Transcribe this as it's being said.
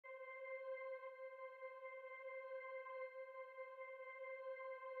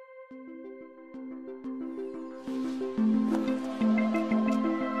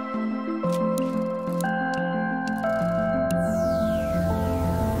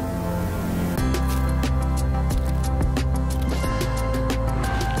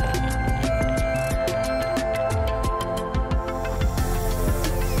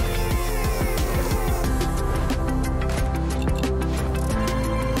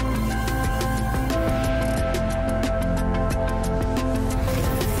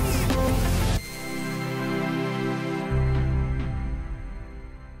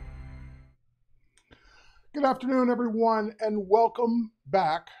Good afternoon, everyone, and welcome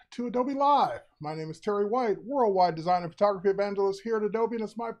back to Adobe Live. My name is Terry White, Worldwide Design and Photography Evangelist here at Adobe, and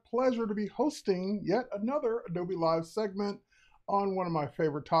it's my pleasure to be hosting yet another Adobe Live segment on one of my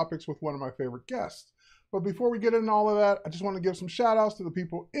favorite topics with one of my favorite guests. But before we get into all of that, I just want to give some shout outs to the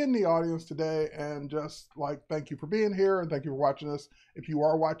people in the audience today and just thank you for being here and thank you for watching this. If you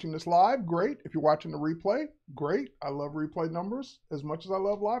are watching this live, great. If you're watching the replay, great. I love replay numbers as much as I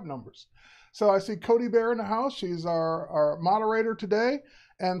love live numbers. So I see Cody Bear in the house. She's our moderator today.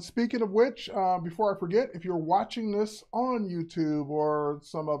 And speaking of which, before I forget, if you're watching this on YouTube or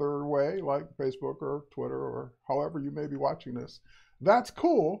some other way, like Facebook or Twitter or however you may be watching this, that's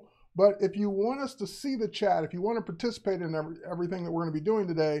cool. But if you want us to see the chat, if you want to participate in everything that we're going to be doing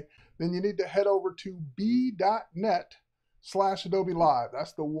today, then you need to head over to b.net/Adobe Live.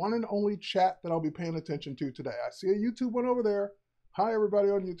 That's the one and only chat that I'll be paying attention to today. I see a YouTube one over there. Hi, everybody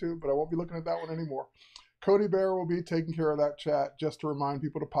on YouTube, but I won't be looking at that one anymore. Cody Bear will be taking care of that chat just to remind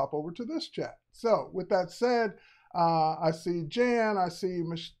people to pop over to this chat. So with that said, I see Jan, I see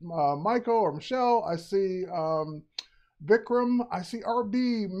Michael or Michelle, I see Vikram, I see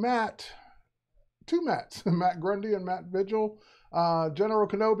RB, Matt, two Matts, Matt Grundy and Matt Vigil. General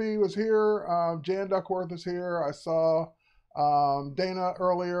Kenobi was here, Jan Duckworth is here. I saw Dana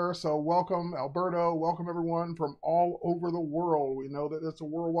earlier, so welcome Alberto, welcome everyone from all over the world. We know that it's a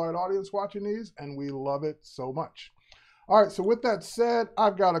worldwide audience watching these and we love it so much. All right, so with that said,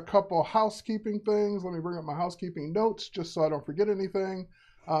 I've got a couple housekeeping things. Let me bring up my housekeeping notes just so I don't forget anything.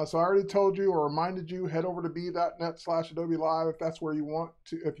 So I already told you or reminded you, head over to b.net/Adobe Live if that's where you want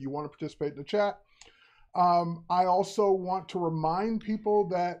to, if you want to participate in the chat. I also want to remind people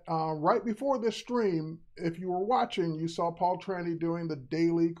that right before this stream, if you were watching, you saw Paul Trandy doing the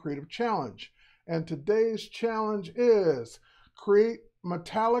daily creative challenge. And today's challenge is create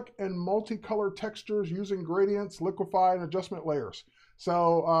metallic and multicolor textures using gradients, liquify, and adjustment layers.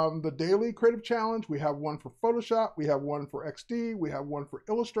 So the daily creative challenge, we have one for Photoshop, we have one for XD, we have one for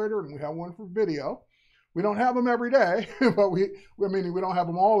Illustrator, and we have one for video. We don't have them every day, but we don't have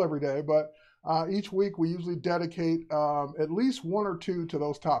them all every day, but each week we usually dedicate at least one or two to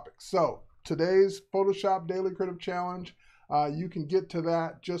those topics. So today's Photoshop Daily Creative Challenge, you can get to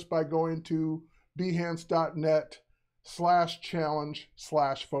that just by going to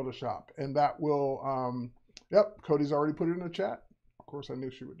behance.net/challenge/Photoshop. And that will, yep, Cody's already put it in the chat. Of course, I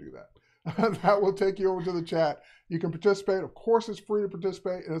knew she would do that. That will take you over to the chat. You can participate. Of course, it's free to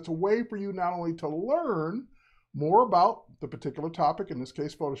participate. And it's a way for you not only to learn more about the particular topic, in this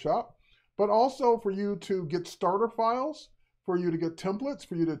case, Photoshop, but also for you to get starter files, for you to get templates,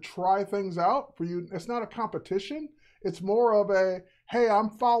 for you to try things out. For you, it's not a competition. It's more of a, hey, I'm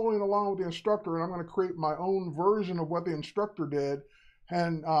following along with the instructor and I'm going to create my own version of what the instructor did.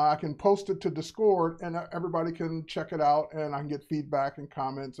 And I can post it to Discord and everybody can check it out and I can get feedback and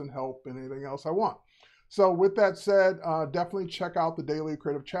comments and help and anything else I want. So with that said, definitely check out the daily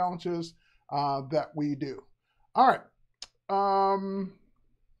creative challenges that we do. All right. I'm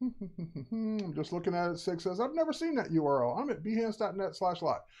just looking at it. Sig says, I've never seen that URL. I'm at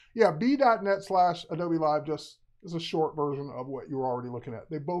behance.net/live. Yeah, b.net/Adobe Live just is a short version of what you're already looking at.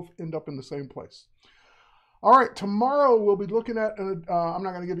 They both end up in the same place. All right, tomorrow we'll be looking at, I'm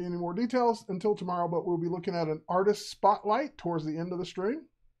not going to give you any more details until tomorrow, but we'll be looking at an artist spotlight towards the end of the stream.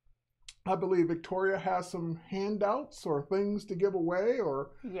 I believe Victoria has some handouts or things to give away or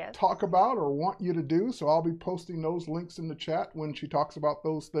talk about or want you to do. So I'll be posting those links in the chat when she talks about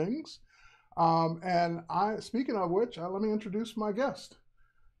those things. Speaking of which, let me introduce my guest.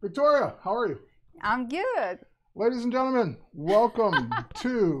 Victoria, how are you? I'm good. Ladies and gentlemen, welcome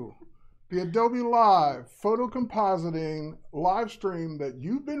to the Adobe Live photo compositing live stream that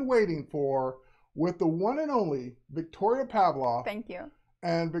you've been waiting for with the one and only Victoria Pavlov. Thank you.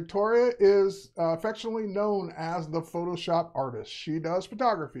 And Victoria is affectionately known as the Photoshop artist. She does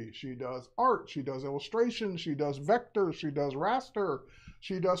photography, she does art, she does illustration, she does vector, she does raster,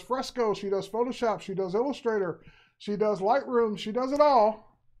 she does fresco, she does Photoshop, she does Illustrator, she does Lightroom, she does it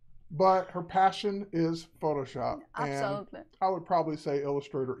all. but her passion is Photoshop. Absolutely. And I would probably say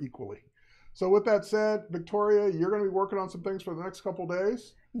Illustrator equally. So with that said, Victoria, you're going to be working on some things for the next couple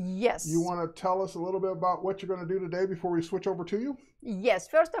days. Yes. You want to tell us a little bit about what you're going to do today before we switch over to you? Yes,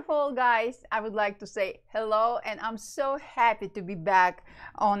 first of all, guys, I would like to say hello, and I'm so happy to be back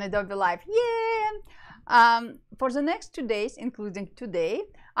on Adobe Live. Yeah! For the next 2 days, including today,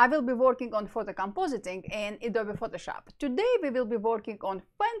 I will be working on photo compositing in Adobe Photoshop. Today, we will be working on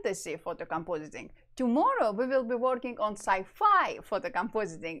fantasy photo compositing. Tomorrow, we will be working on sci-fi photo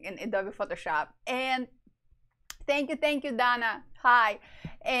compositing in Adobe Photoshop. And thank you, Dana. Hi.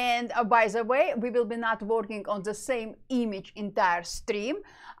 And by the way, we will be not working on the same image entire stream.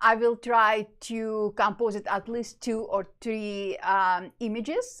 I will try to composite at least 2 or 3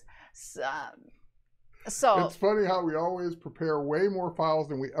 images. So it's funny how we always prepare way more files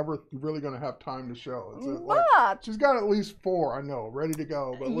than we ever really going to have time to show. It's what? Like, she's got at least 4, I know, ready to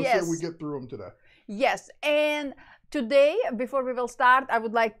go. But let's see if we get through them today. Yes, and today, before we will start, I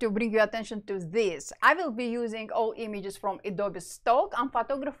would like to bring your attention to this. I will be using all images from Adobe Stock. I'm a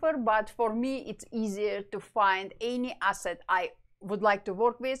photographer, but for me, it's easier to find any asset I would like to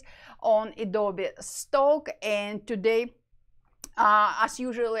work with on Adobe Stock. And today, as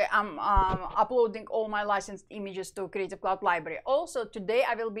usually, I'm uploading all my licensed images to Creative Cloud Library. Also, today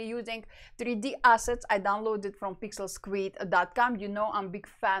I will be using 3D assets I downloaded from pixelsquid.com. You know, I'm a big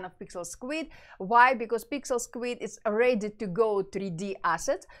fan of PixelSquid. Why? Because PixelSquid is ready to go 3D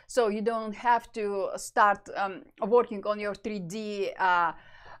assets, so you don't have to start working on your 3D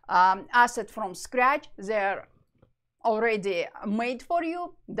asset from scratch. They're already made for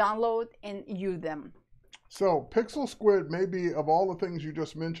you. Download and use them. So PixelSquid may be, of all the things you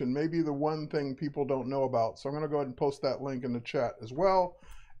just mentioned, maybe the one thing people don't know about. So I'm going to go ahead and post that link in the chat as well.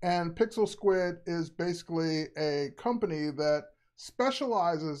 And PixelSquid is basically a company that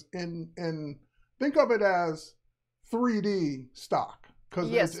specializes in think of it as 3D stock.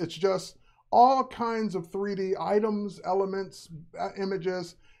 Because it's just all kinds of 3D items, elements,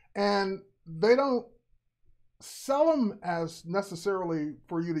 images, and they don't sell them as necessarily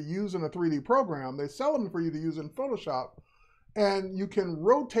for you to use in a 3D program. They sell them for you to use in Photoshop, and you can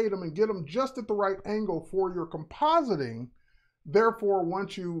rotate them and get them just at the right angle for your compositing. Therefore,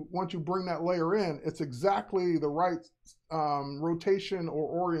 once you bring that layer in, it's exactly the right rotation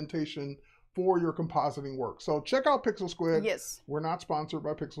or orientation for your compositing work. So check out PixelSquid. Yes. We're not sponsored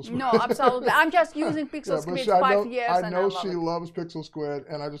by PixelSquid. No, absolutely. I'm just using PixelSquid 5 years. I know she loves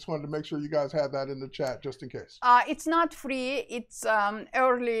PixelSquid, and I just wanted to make sure you guys had that in the chat just in case. It's not free. It's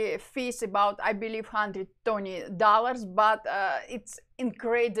early fees about, I believe, $120, but it's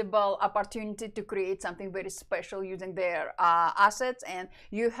incredible opportunity to create something very special using their assets, and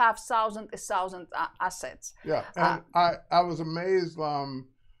you have thousands assets. Yeah, and I was amazed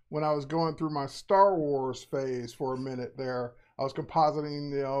when I was going through my Star Wars phase for a minute there. I was compositing,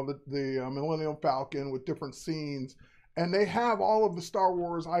 the Millennium Falcon with different scenes, and they have all of the Star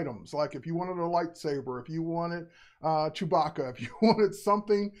Wars items. Like if you wanted a lightsaber, if you wanted Chewbacca, if you wanted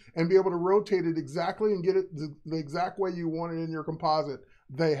something and be able to rotate it exactly and get it the exact way you want it in your composite,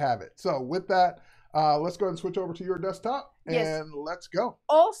 they have it. So with that, let's go ahead and switch over to your desktop and let's go.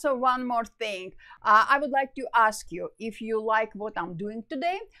 Also, one more thing. I would like to ask you, if you like what I'm doing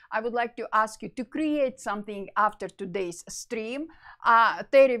today, I would like to ask you to create something after today's stream.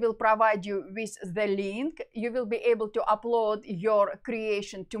 Terry will provide you with the link. You will be able to upload your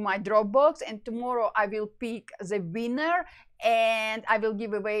creation to my Dropbox, and tomorrow I will pick the winner and I will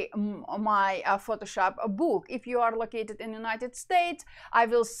give away my Photoshop book. If you are located in the United States, I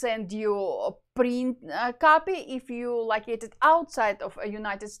will send you a print copy. If you located outside of the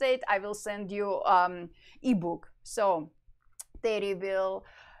United States, I will send you ebook. So Terry will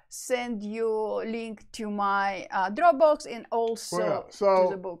send you link to my Dropbox and also to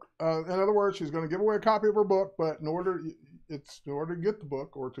the book. In other words, she's going to give away a copy of her book, but in order to get the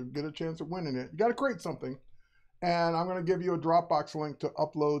book or to get a chance at winning it, you got to create something. And I'm going to give you a Dropbox link to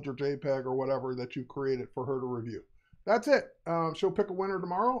upload your JPEG or whatever that you created for her to review. That's it. She'll pick a winner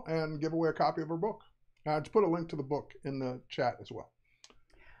tomorrow and give away a copy of her book. Just put a link to the book in the chat as well.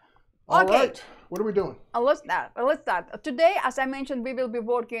 All right, what are we doing? Let's start. Today, as I mentioned, we will be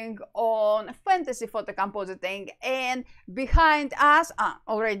working on fantasy photo compositing, and behind us,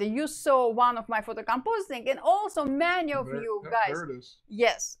 already you saw one of my photo compositing, and also many of you guys. There it is.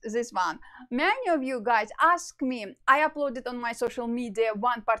 Yes, this one. Many of you guys ask me. I uploaded on my social media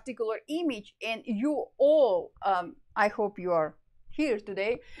one particular image, and you all, I hope you are here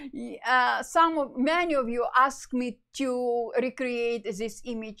today. Many of you asked me to recreate this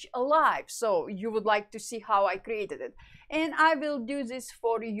image live, so you would like to see how I created it, and I will do this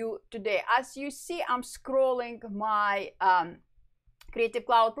for you today. As you see, I'm scrolling my Creative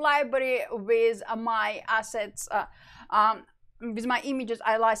Cloud library with my assets, with my images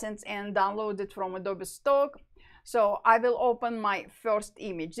I licensed and downloaded from Adobe Stock. So I will open my first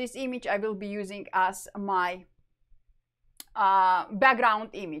image. This image I will be using as my background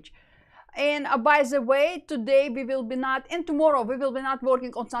image. And by the way, today we will be not, and tomorrow we will be not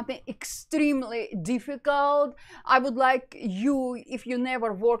working on something extremely difficult. I would like you, if you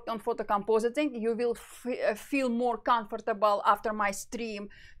never worked on photo compositing, you will feel more comfortable after my stream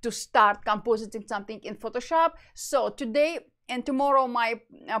to start compositing something in Photoshop. So today and tomorrow my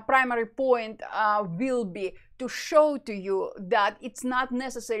primary point will be to show to you that it's not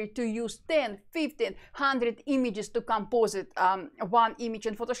necessary to use 10, 15, 100 images to composite one image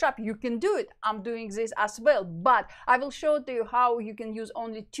in Photoshop. You can do it. I'm doing this as well, but I will show to you how you can use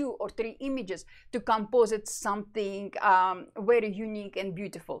only 2 or 3 images to composite something very unique and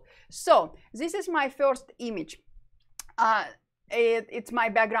beautiful. So this is my first image. It's my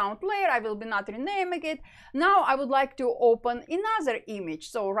background layer. I will be not renaming it. Now I would like to open another image.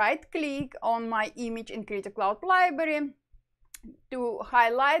 So right click on my image in Creative Cloud library to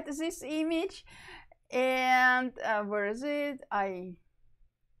highlight this image. And where is it? I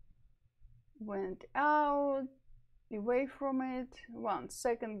went out, away from it. 1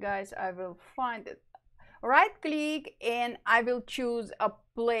 second, guys. I will find it. Right click and I will choose a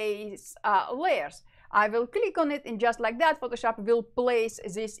place layers. I will click on it, and just like that, Photoshop will place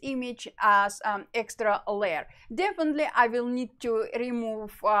this image as extra layer. Definitely, I will need to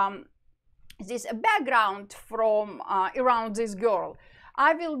remove this background from around this girl.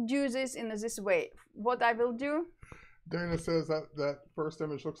 I will do this in this way. What I will do? Dana says that first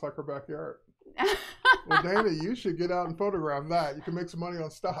image looks like her backyard. Well, Dana, you should get out and photograph that. You can make some money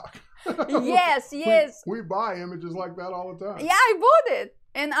on stock. Yes, yes. We buy images like that all the time. Yeah, I bought it.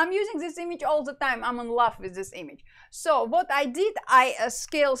 And I'm using this image all the time. I'm in love with this image. So what I did, I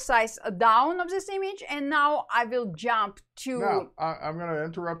scale size down of this image, and now I will jump to. Now I'm going to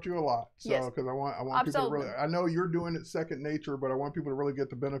interrupt you a lot, so yes, because I want people to really. I know you're doing it second nature, but I want people to really get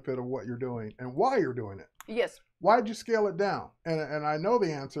the benefit of what you're doing and why you're doing it. Yes. Why'd you scale it down? And I know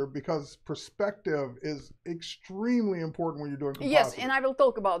the answer, because perspective is extremely important when you're doing compositing. Yes, and I will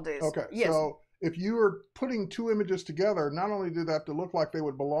talk about this. Okay. Yes. So if you are putting 2 images together, not only do they have to look like they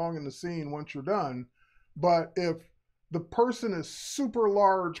would belong in the scene once you're done, but if the person is super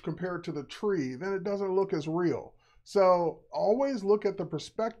large compared to the tree, then it doesn't look as real. So always look at the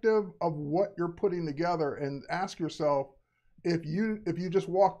perspective of what you're putting together and ask yourself, if you just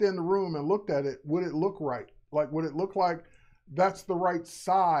walked in the room and looked at it, would it look right? Like, would it look like that's the right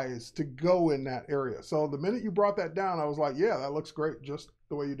size to go in that area? So the minute you brought that down, I was like, yeah, that looks great, just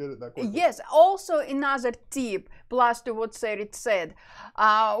the way you did it that quickly. Yes, also another tip, plus to what Sarit said.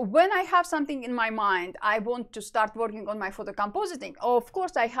 When I have something in my mind, I want to start working on my photo compositing. Of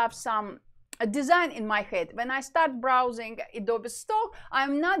course, I have some design in my head. When I start browsing Adobe Stock,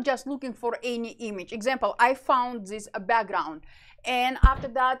 I'm not just looking for any image. Example, I found this background. And after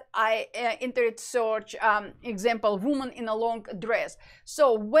that, I entered search, example, woman in a long dress.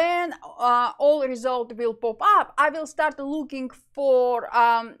 So when all result will pop up, I will start looking for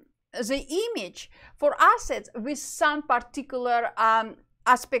the image for assets with some particular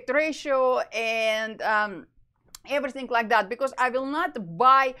aspect ratio and everything like that, because I will not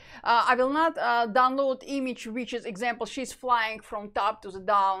buy, I will not download image which is, example, she's flying from top to the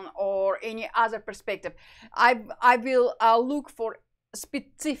down or any other perspective. I will look for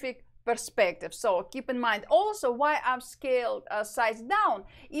specific perspective. So keep in mind also why I've scaled size down.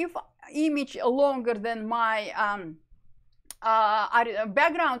 If image longer than my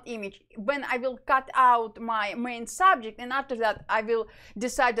background image, when I will cut out my main subject, and after that I will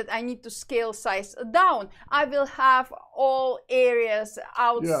decide that I need to scale size down, I will have all areas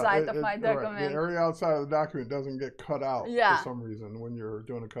outside of my document. Right. The area outside of the document doesn't get cut out for some reason when you're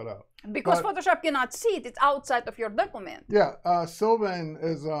doing a cutout. Because Photoshop cannot see it, it's outside of your document. Yeah, Sylvan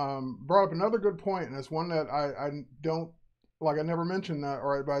has brought up another good point, and it's one that I don't, like, I never mentioned that,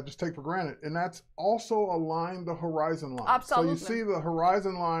 but I just take for granted, and that's also align the horizon line. Absolutely. So you see the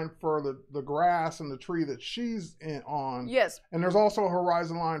horizon line for the grass and the tree that she's on. Yes. And there's also a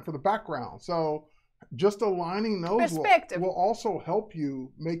horizon line for the background. So just aligning those will also help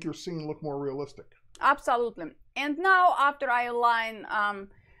you make your scene look more realistic. Absolutely. And now after I align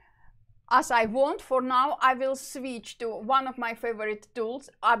as I want. For now, I will switch to one of my favorite tools,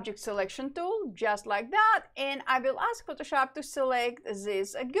 object selection tool, just like that. And I will ask Photoshop to select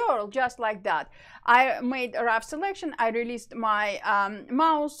this girl, just like that. I made a rough selection. I released my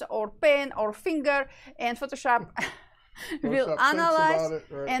mouse or pen or finger, and Photoshop will analyze it,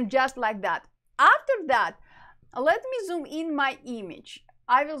 right? And just like that. After that, let me zoom in my image.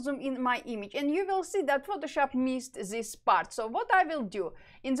 I will zoom in my image, and you will see that Photoshop missed this part. So what I will do,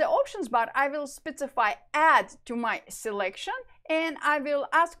 in the options bar, I will specify add to my selection, and I will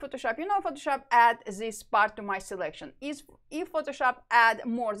ask Photoshop, Photoshop, add this part to my selection. If Photoshop add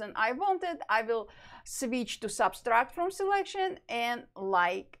more than I wanted, I will switch to subtract from selection, and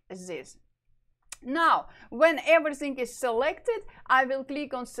like this. Now, when everything is selected, I will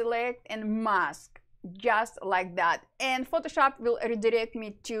click on select and mask. Just like that, and Photoshop will redirect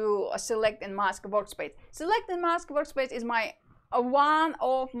me to a select and mask workspace. Select and mask workspace is my one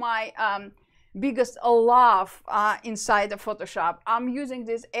of my biggest love inside of Photoshop. I'm using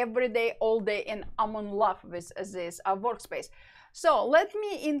this every day, all day, and I'm in love with this workspace. So let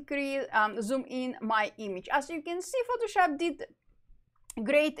me increase zoom in my image. As you can see, Photoshop did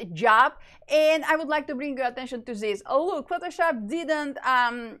great job, and I would like to bring your attention to this. Look, Photoshop didn't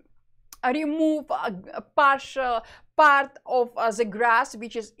remove a partial part of the grass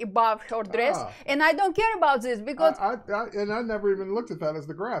which is above her dress, and I don't care about this because I never even looked at that as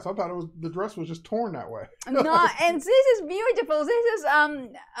the grass. I thought it was the dress was just torn that way. No, and this is beautiful. This is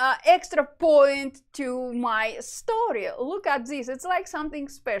extra point to my story. Look at this. It's like something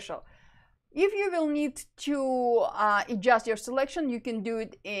special. If you will need to adjust your selection, you can do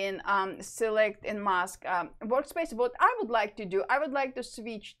it in select and mask workspace. What I would like to do, I would like to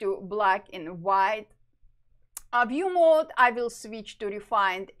switch to black and white view mode. I will switch to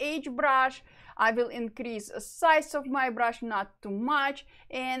refined edge brush. I will increase the size of my brush, not too much,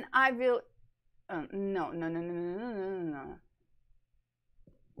 and I will no.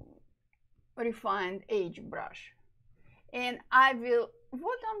 Refined edge brush, and I will,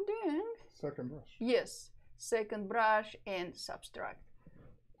 what I'm doing, second brush. Yes, second brush and subtract.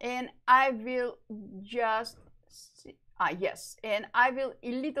 And I will just see, yes, and I will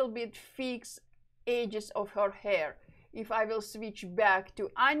a little bit fix edges of her hair. If I will switch back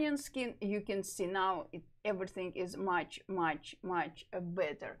to onion skin, you can see now everything is much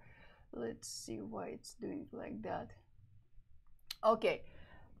better. Let's see why it's doing like that. Okay.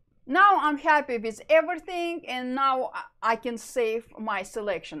 Now I'm happy with everything, and now I can save my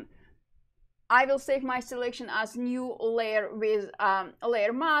selection. I will save my selection as new layer with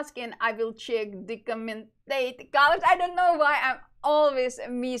layer mask, and I will check decontaminate colors. I don't know why I always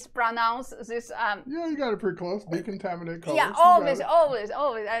mispronounce this. Yeah, you got it pretty close. Decontaminate colors. Yeah, always.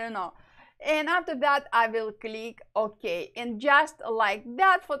 I don't know. And after that, I will click OK. And just like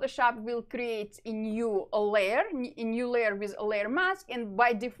that, Photoshop will create a new layer with a layer mask. And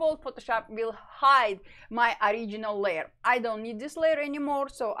by default, Photoshop will hide my original layer. I don't need this layer anymore,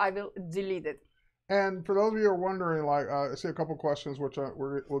 so I will delete it. And for those of you who are wondering, like, I see a couple questions, which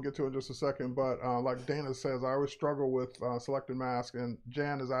we'll get to in just a second. But like Dana says, I always struggle with select and mask. And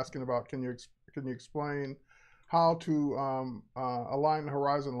Jan is asking about, can you explain how to align the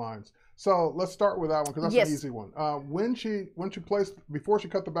horizon lines? So let's start with that one, because that's an easy one. When she placed, before she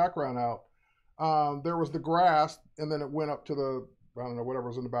cut the background out, there was the grass, and then it went up to the, I don't know, whatever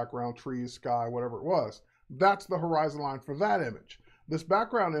was in the background, trees, sky, whatever it was. That's the horizon line for that image. This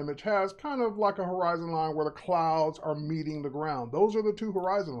background image has kind of like a horizon line where the clouds are meeting the ground. Those are the two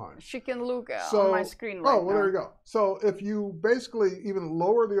horizon lines. She can look on my screen right now. Oh, well, there you go. So if you basically even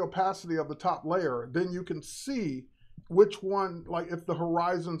lower the opacity of the top layer, then you can see which one, like if the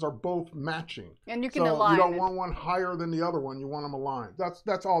horizons are both matching. And you can align. You don't want one higher than the other one. You want them aligned.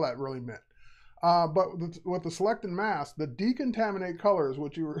 That's all that really meant. But with the select and mask, the decontaminate colors,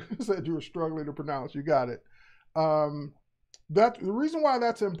 which you said you were struggling to pronounce, you got it. The reason why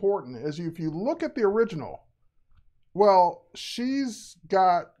that's important is if you look at the original, well, she's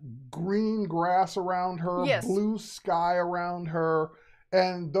got green grass around her, blue sky around her,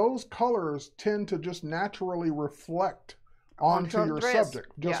 and those colors tend to just naturally reflect onto your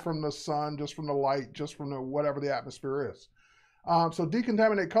subject, just from the sun, just from the light, just from the whatever the atmosphere is. So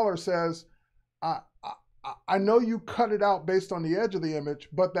decontaminate color says, I know you cut it out based on the edge of the image,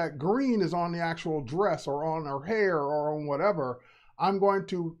 but that green is on the actual dress or on her hair or on whatever. I'm going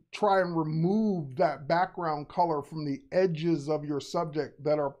to try and remove that background color from the edges of your subject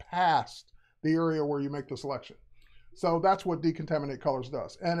that are past the area where you make the selection. So that's what decontaminate colors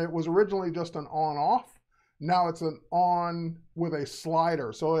does. And it was originally just an on-off. Now it's an on with a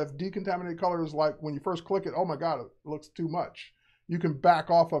slider. So if decontaminate color is like when you first click it, oh my God, it looks too much. you can back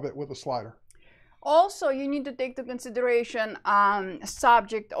off of it with a slider. Also, you need to take into consideration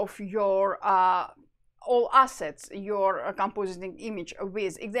subject of your all assets your compositing image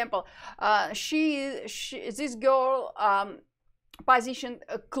with. Example, this girl positioned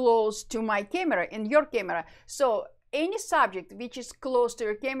close to my camera and your camera. So any subject which is close to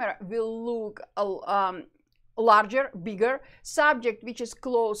your camera will look larger, bigger. Subject which is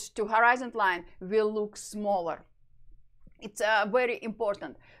close to horizontal line will look smaller. It's very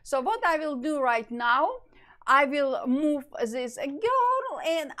important. So what I will do right now, I will move this girl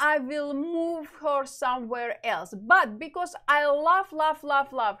and I will move her somewhere else. But because I love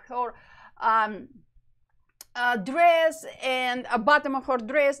her dress and bottom of her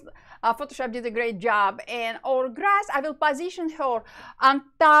dress, Photoshop did a great job. And our grass, I will position her on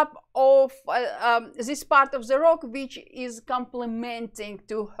top of this part of the rock, which is complementing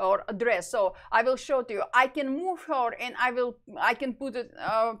to her dress. So I will show to you. I can move her and I can put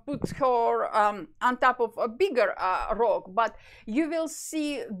her on top of a bigger rock. But you will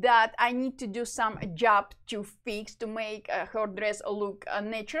see that I need to do some job to fix to make her dress look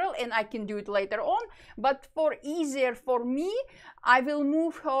natural, and I can do it later on. But for easier for me, I will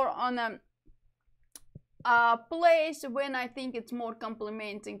move her on a place when I think it's more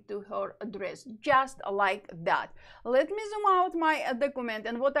complementing to her dress, just like that. Let me zoom out my document,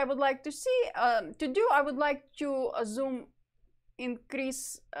 and what I would like to see I would like to zoom,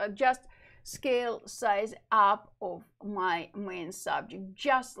 increase, just scale size up of my main subject,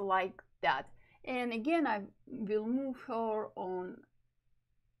 just like that. And again, I will move her on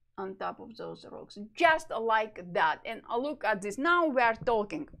top of those rocks, just like that. And look at this. Now we are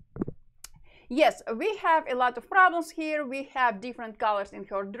talking. Yes, we have a lot of problems here. We have different colors in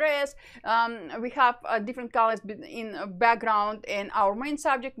her dress. We have different colors in background and our main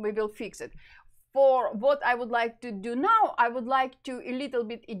subject. We will fix it. For what I would like to do now, I would like to a little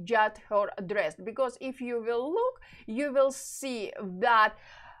bit adjust her dress, because if you will look, you will see that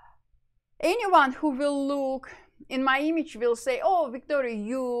anyone who will look in my image will say, oh, Victoria,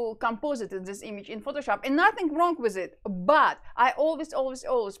 you composited this image in Photoshop, and nothing wrong with it. But I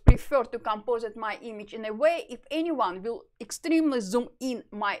always prefer to composite my image in a way, if anyone will extremely zoom in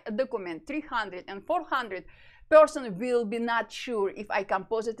my document 300 and 400, person will be not sure if I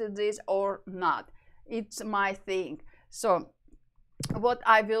composited this or not. It's my thing. So what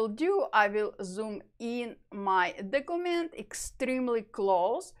I will do, I will zoom in my document extremely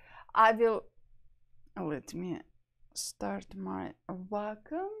close. I will, let me start my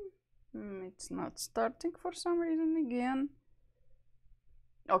vacuum. It's not starting for some reason again.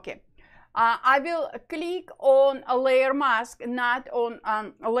 Okay. I will click on a layer mask, not on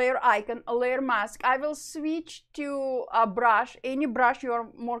a layer icon, a layer mask. I will switch to a brush, any brush you are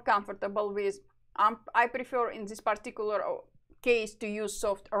more comfortable with. I prefer in this particular case to use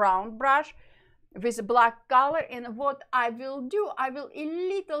soft round brush with a black color. And what I will do, I will a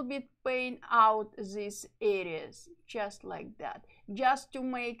little bit paint out these areas, just like that, just to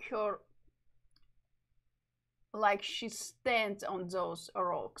make her like she stands on those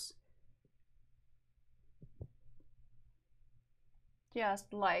rocks.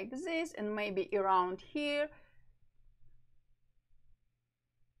 Just like this, and maybe around here,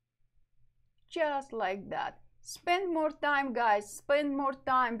 just like that. Spend more time, guys, spend more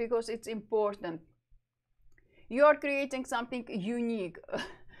time, because it's important. You are creating something unique,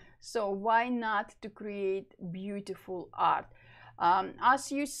 so why not to create beautiful art?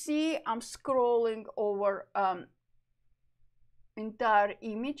 As you see, I'm scrolling over entire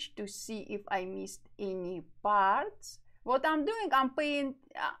image to see if I missed any parts. What I'm doing,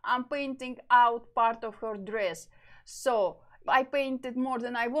 I'm painting out part of her dress. So if I painted more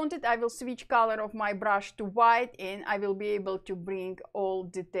than I wanted, I will switch color of my brush to white, and I will be able to bring all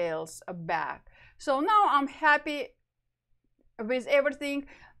details back. So now I'm happy with everything.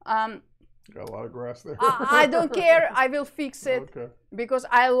 Got a lot of grass there. I don't care. I will fix it, okay, because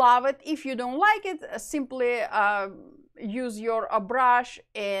I love it. If you don't like it, simply use your brush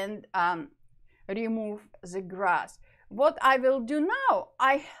and remove the grass. What I will do now,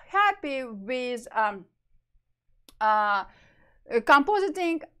 I'm happy with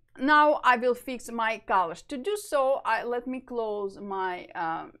compositing. Now I will fix my colors. To do so, let me close my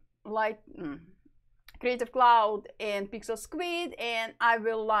Creative Cloud and Pixel Squid, and I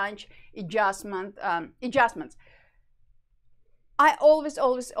will launch adjustments. I always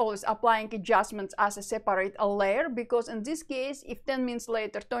applying adjustments as a separate layer, because in this case, if 10 minutes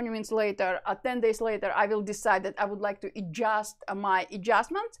later, 20 minutes later, 10 days later, I will decide that I would like to adjust my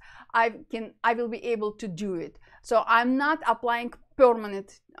adjustments, I will be able to do it. So I'm not applying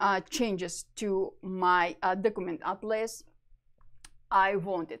permanent changes to my document unless I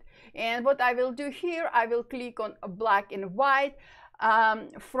want it. And what I will do here, I will click on black and white.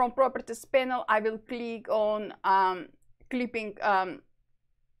 From properties panel, I will click on clipping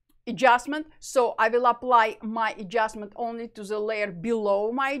adjustment. So I will apply my adjustment only to the layer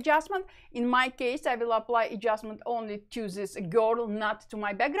below my adjustment. In my case, I will apply adjustment only to this girl, not to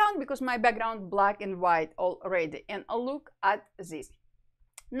my background, because my background black and white already. And look at this.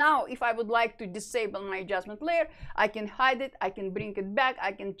 Now, if I would like to disable my adjustment layer, I can hide it, I can bring it back,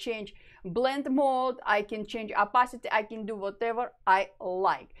 I can change blend mode, I can change opacity, I can do whatever I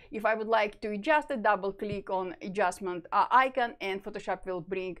like. If I would like to adjust it, double click on adjustment icon, and Photoshop will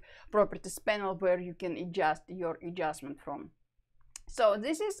bring properties panel where you can adjust your adjustment from. So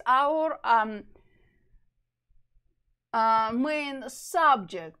this is our main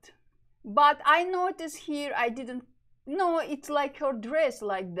subject. But I notice here I didn't. No, it's like her dress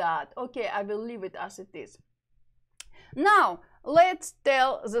like that. Okay, I will leave it as it is. Now, let's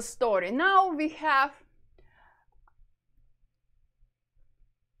tell the story. Now we have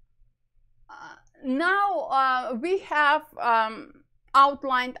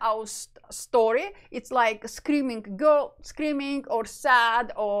outlined our story. It's like screaming girl, screaming or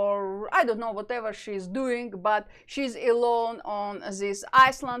sad, or I don't know, whatever she's doing, but she's alone on this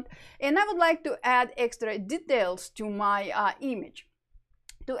island. And I would like to add extra details to my image.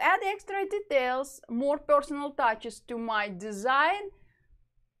 To add extra details, more personal touches to my design.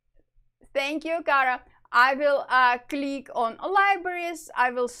 Thank you, Kara. I will click on libraries.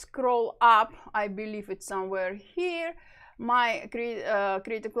 I will scroll up. I believe it's somewhere here. My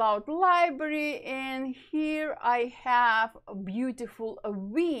Creative Cloud library, and here I have beautiful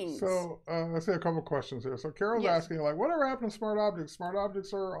wings. So I see a couple questions here. So Carol's asking, like, whatever happened to smart objects? Smart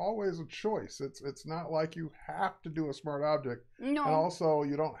objects are always a choice. It's not like you have to do a smart object. No. And also,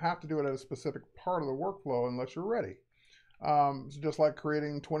 you don't have to do it at a specific part of the workflow unless you're ready. It's just like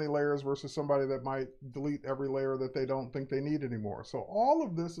creating 20 layers versus somebody that might delete every layer that they don't think they need anymore. So all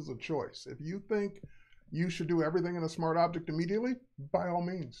of this is a choice. If you think you should do everything in a smart object immediately, by all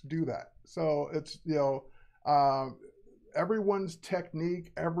means, do that. So it's, everyone's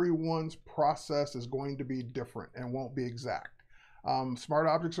technique, everyone's process is going to be different and won't be exact. Smart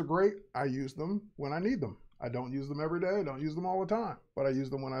objects are great. I use them when I need them. I don't use them every day. I don't use them all the time, but I use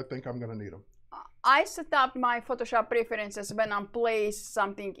them when I think I'm going to need them. I set up my Photoshop preferences when I place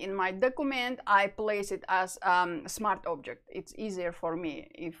something in my document. I place it as smart object. It's easier for me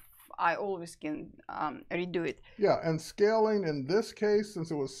if I always can redo it. Yeah, and scaling in this case,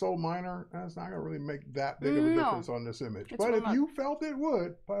 since it was so minor, that's not going to really make that big of a difference on this image. But if you felt it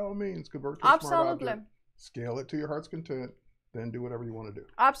would, by all means, convert to a smart object, scale it to your heart's content, then do whatever you want to do.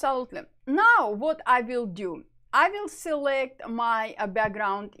 Absolutely. Now, what I will do, I will select my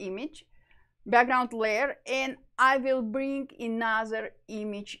background image, background layer, and I will bring another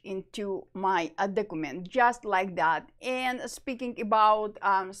image into my document, just like that. And speaking about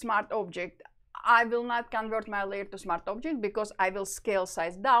smart object, I will not convert my layer to smart object because I will scale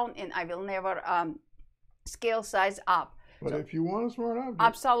size down and I will never scale size up. But if you want a smart object,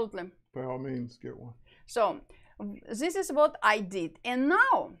 absolutely, by all means, get one. So this is what I did. And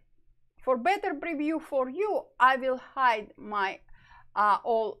now, for better preview for you, I will hide my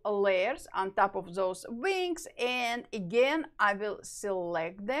all layers on top of those wings, and again I will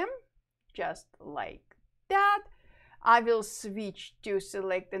select them just like that. I will switch to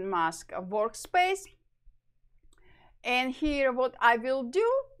select and mask workspace, and here what I will do,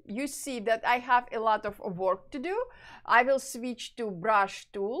 you see that I have a lot of work to do. I will switch to brush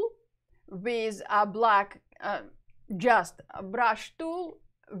tool with a black just a brush tool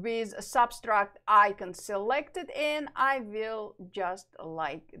with a subtract icon selected, and I will just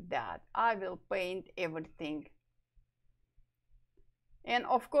like that. I will paint everything. And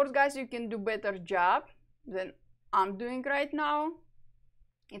of course, guys, you can do better job than I'm doing right now.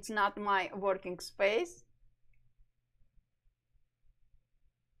 It's not my working space.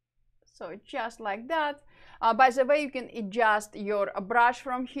 So just like that. By the way, you can adjust your brush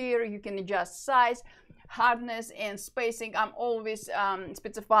from here. You can adjust size, hardness, and spacing. I'm always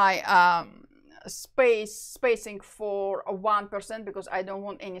specify spacing for 1% because I don't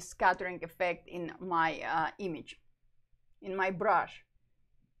want any scattering effect in my image, in my brush.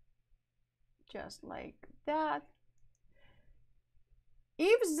 Just like that.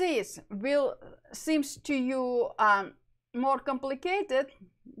 If this will seems to you more complicated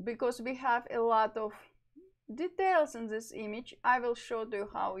because we have a lot of details in this image, I will show you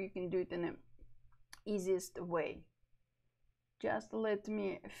how you can do it in the easiest way. Just let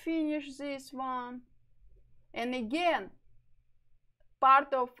me finish this one. And again,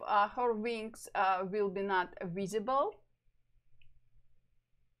 part of her wings will be not visible.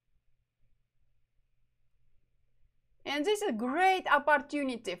 And this is a great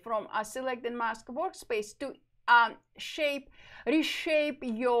opportunity from a selected mask workspace to reshape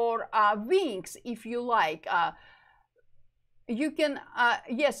your wings if you like. You can,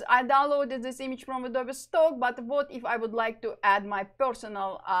 yes, I downloaded this image from Adobe Stock, but what if I would like to add my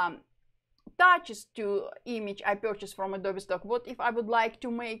personal touches to image I purchased from Adobe Stock? What if I would like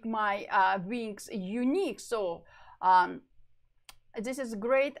to make my wings unique? So this is a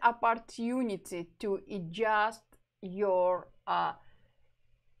great opportunity to adjust your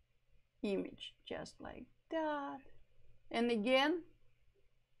image just like that. And again,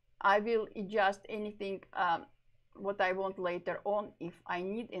 I will adjust anything what I want later on if I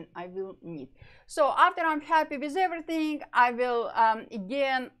need, and I will need. So after I'm happy with everything, I will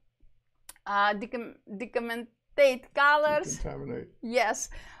again decontaminate colors. Decontaminate. Yes.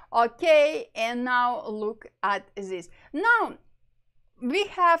 Okay, and now look at this. Now we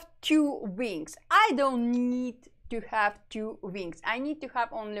have two wings. I don't need to have two wings. I need to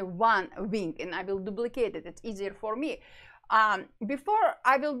have only one wing, and I will duplicate it. It's easier for me. Before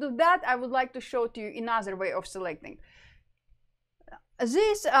I will do that, I would like to show to you another way of selecting.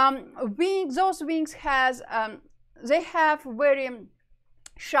 These wings, those wings they have very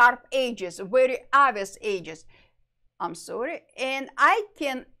sharp edges, very obvious edges. I'm sorry, and I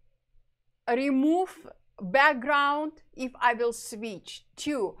can remove background if I will switch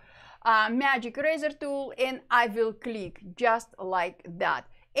to magic razor tool, and I will click just like that.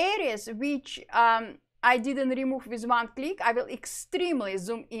 Areas which I didn't remove with one click, I will extremely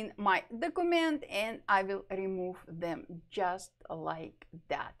zoom in my document and I will remove them just like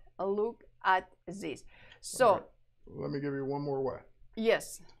that. Look at this. So right. Let me give you one more way.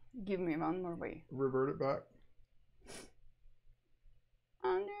 Yes, give me one more way. Revert it back.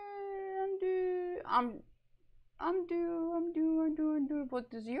 Undo. What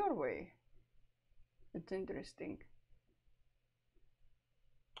is your way? It's interesting.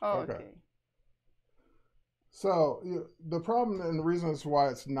 Oh, okay. So the problem and the reason is why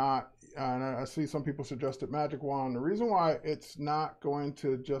it's not, and I see some people suggested magic wand. The reason why it's not going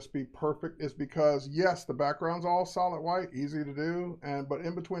to just be perfect is because yes, the background's all solid white, easy to do, but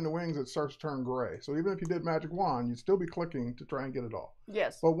in between the wings it starts to turn gray. So even if you did magic wand, you'd still be clicking to try and get it all.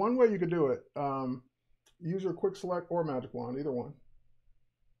 Yes. But one way you could do it, use your quick select or magic wand, either one.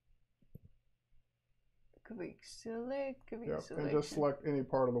 Quick select. And just select any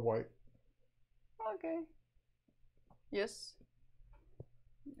part of the white. Okay. Yes.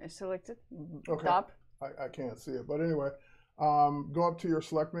 I selected. Okay. Top. I can't see it, but anyway, go up to your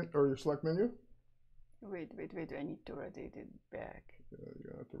select menu. Wait. I need to rotate it back. Yeah, you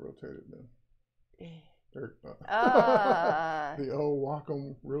have to rotate it then. There, Ah. the old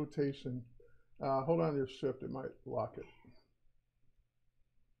Wacom rotation. Hold on to your shift; it might lock it.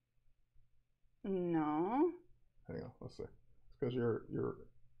 No. Hang on, let's see. It's because you're.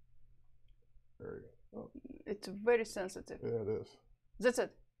 There you go. Oh. It's very sensitive. Yeah, it is. That's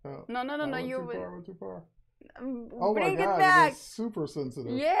it. Oh. No. You went too far. Oh my God, it back. It is super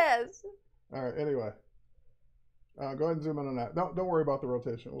sensitive. Yes. All right. Anyway, go ahead and zoom in on that. Don't worry about the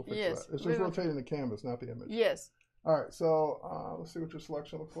rotation. We'll fix that. It's just rotating the canvas, not the image. Yes. All right. So let's see what your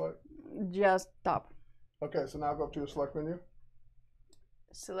selection looks like. Just top. Okay. So now go up to your select menu.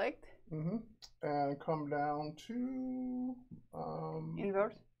 Select. And come down to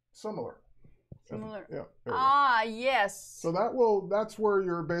Invert. Similar. Yeah. Yes. So that's where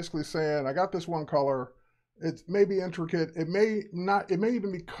you're basically saying, I got this one color. It may be intricate. It may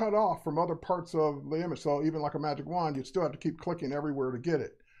even be cut off from other parts of the image. So even like a magic wand, you'd still have to keep clicking everywhere to get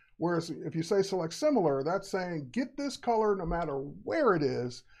it. Whereas if you say select similar, that's saying get this color no matter where it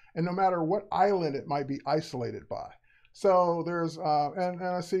is and no matter what island it might be isolated by. So there's, and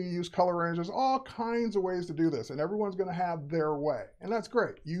I see you use color range. There's all kinds of ways to do this, and everyone's going to have their way. And that's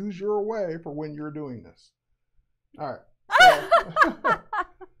great. Use your way for when you're doing this. All right.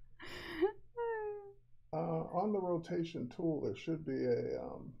 So, on the rotation tool, there should be a,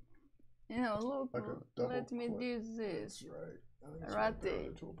 look, like a let me click. do this. That's right.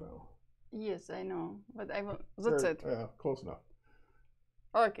 Rotate. Tool panel. Yes, I know, but I will, that's it. Yeah, close enough.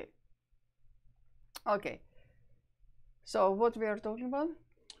 Okay. So what we are talking about?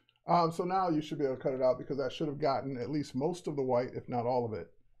 So now you should be able to cut it out because that should have gotten at least most of the white, if not all of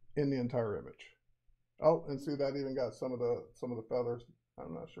it, in the entire image. Oh, and see that even got some of the feathers.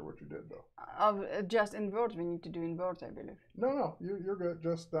 I'm not sure what you did though. Just invert. We need to do invert, I believe. No, you're good.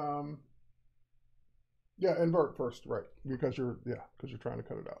 Just yeah, invert first, right? Because you're trying to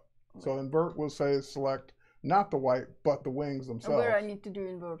cut it out. Right. So invert will say select not the white but the wings themselves. Where I need to do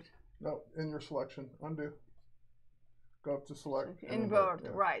invert? No, in your selection, undo. Go up to select. Invert,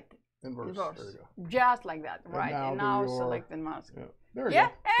 yeah. Right. Inverse. Inverse. There you go. Just like that, right? And now select the mask. Yeah, there you go.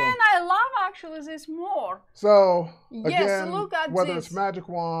 Boom. And I love actually this more. So yes, again, look at whether this. it's magic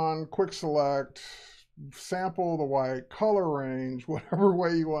wand, quick select, sample the white, color range, whatever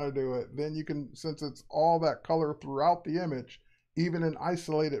way you want to do it, then you can, since it's all that color throughout the image, even in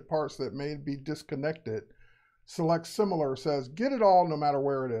isolated parts that may be disconnected, select similar says get it all no matter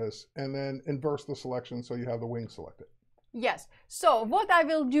where it is, and then inverse the selection so you have the wing selected. Yes. So what I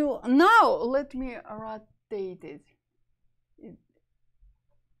will do now, let me rotate it.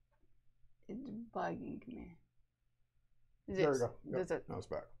 It's bugging me. This. There you go. Yep. That's it. Now it's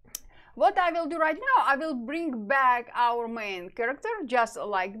back. What I will do right now, I will bring back our main character just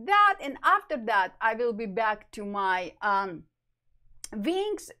like that, and after that I will be back to my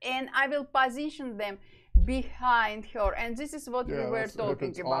wings, and I will position them behind her, and this is what we were talking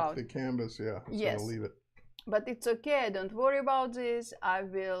if it's about. Off the canvas, yes, gonna leave it. But it's okay, don't worry about this. I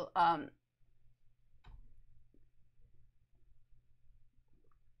will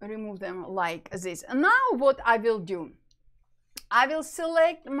remove them like this. And now what I will do, I will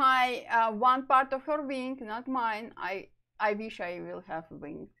select my one part of her wing, not mine. I wish I will have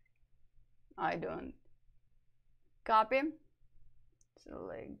wing. I don't. Copy,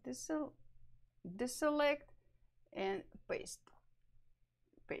 select deselect, and paste.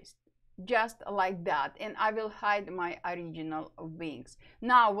 Just like that, and I will hide my original wings.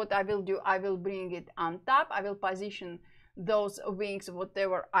 Now what I will do, I will bring it on top. I will position those wings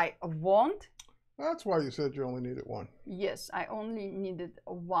whatever I want. That's why you said you only needed one. Yes, I only needed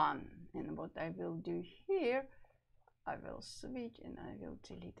one. And what I will do here, I will switch and I will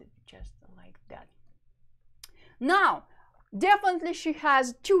delete it just like that. Now definitely she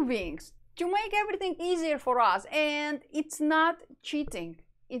has two wings to make everything easier for us, and it's not cheating,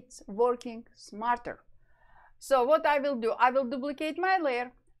 it's working smarter. So what I will do, I will duplicate my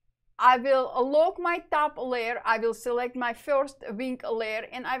layer, I will lock my top layer, I will select my first wing layer,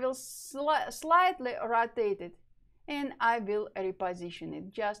 and I will slightly rotate it, and I will reposition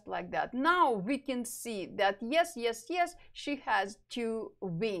it just like that. Now we can see that yes, she has two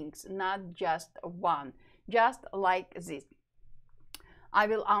wings, not just one, just like this. I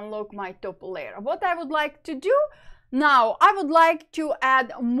will unlock my top layer. What I would like to do now, I would like to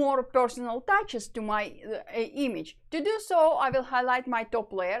add more personal touches to my image. To do so, I will highlight my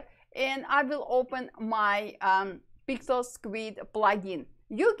top layer and I will open my Pixel Squid plugin.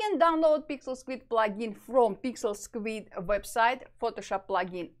 You can download Pixel Squid plugin from Pixel Squid website, Photoshop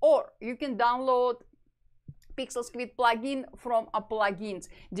plugin, or you can download Pixel Squid plugin from plugins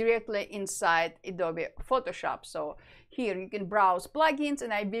directly inside Adobe Photoshop. So here you can browse plugins,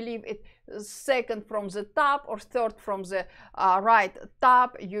 and I believe it's second from the top or third from the right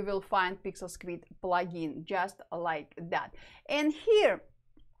top, you will find Pixel Squid plugin just like that. And here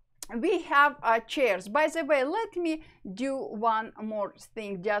we have chairs. By the way, let me do one more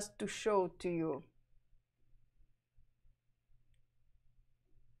thing just to show to you.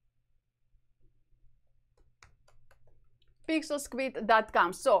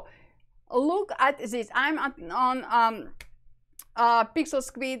 Pixelsquid.com. So look at this. I'm on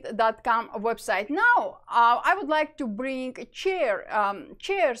Pixelsquid.com website. Now I would like to bring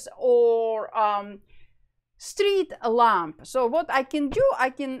chairs or street lamp. So what I can do, I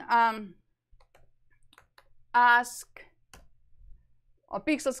can ask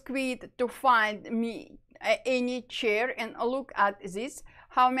Pixel Squid to find me any chair, and look at this.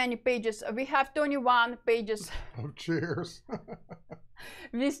 How many pages? We have 21 pages of chairs.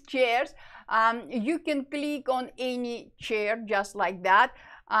 with chairs. You can click on any chair just like that.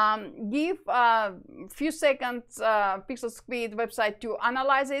 Give a few seconds Pixel Squid website to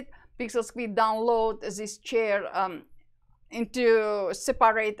analyze it. Pixel Squid download this chair into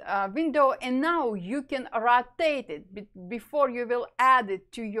separate window, and now you can rotate it before you will add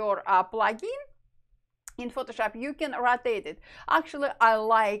it to your plugin. In Photoshop, you can rotate it. Actually, I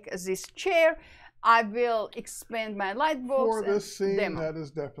like this chair. I will expand my lightbox. For this scene, demo. That is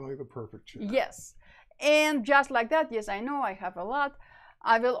definitely the perfect chair. Yes. And just like that, yes, I know I have a lot.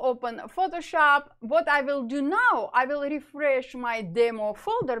 I will open Photoshop. What I will do now, I will refresh my demo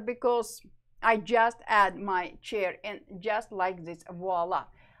folder because I just add my chair, and just like this, voila.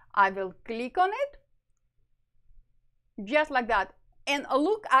 I will click on it. Just like that. And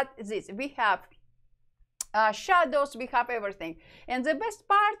look at this. We have shadows, we have everything. And the best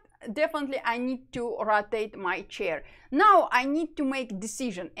part, definitely I need to rotate my chair. Now I need to make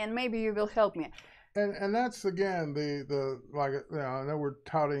decision, and maybe you will help me. And that's again the like, you know, I know we're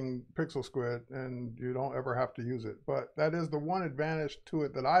touting Pixel Squid and you don't ever have to use it, but that is the one advantage to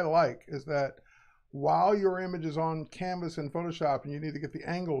it that I like, is that while your image is on canvas in Photoshop and you need to get the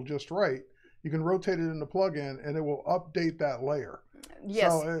angle just right, you can rotate it in the plugin and it will update that layer.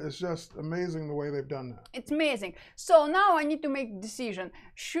 Yes. So it's just amazing the way they've done that. It's amazing. So now I need to make a decision.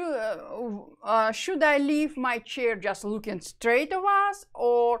 Should I leave my chair just looking straight at us,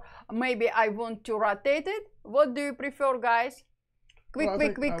 or maybe I want to rotate it? What do you prefer, guys? Quick. I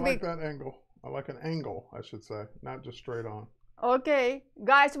like that angle. I like an angle, I should say, not just straight on. Okay.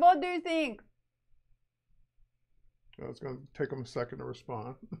 Guys, what do you think? It's going to take them a second to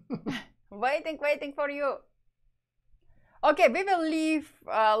respond. Waiting for you. Okay, we will leave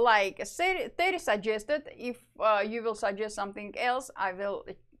like 30 suggested. If you will suggest something else, I will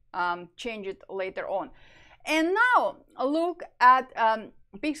change it later on. And now look at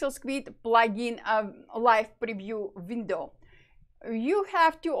Pixel Squid plugin live preview window. You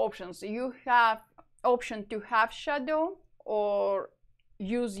have two options. You have option to have shadow or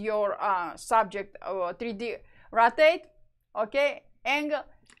use your subject 3D rotate. Okay, angle.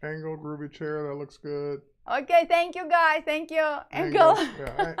 Angle, groovy chair, that looks good. Okay, thank you guys, thank you. Angle.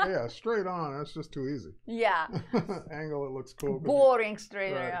 Yeah, straight on, that's just too easy. Yeah. Angle, it looks cool. Boring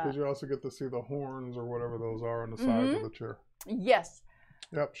straight, right, yeah. because you also get to see the horns or whatever those are on the sides of the chair. Yes.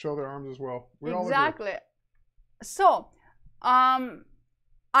 Yep, show their arms as well. Exactly. So, I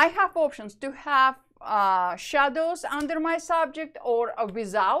have options to have shadows under my subject or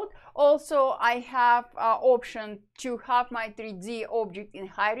without. Also, I have option to have my 3D object in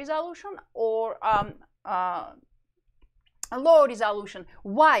high resolution or low resolution.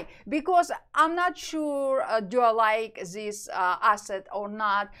 Why? Because I'm not sure do I like this asset or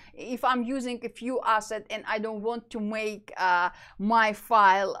not. If I'm using a few assets and I don't want to make my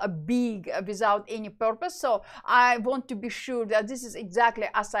file big without any purpose, so I want to be sure that this is exactly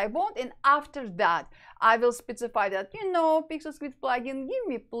as I want, and after that I will specify that, you know, Pixel Squid plugin, give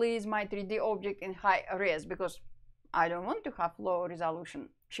me please my 3D object in high res, because I don't want to have low resolution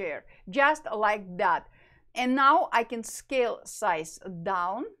chair. Just like that. And now I can scale size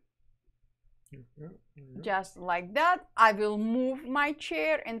down. Just like that. I will move my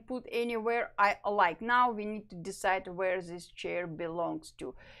chair and put anywhere I like. Now we need to decide where this chair belongs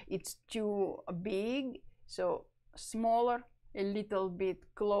to. It's too big, so smaller, a little bit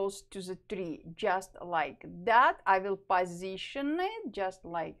close to the tree, just like that. I will position it just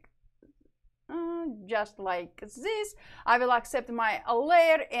like this. I will accept my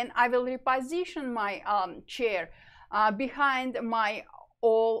layer and I will reposition my chair behind my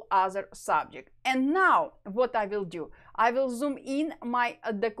all other subject. And now what I will do, I will zoom in my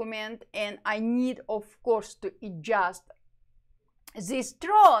document, and I need of course to adjust this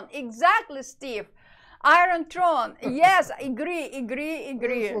throne. Exactly, Steve. Iron throne. Yes, agree.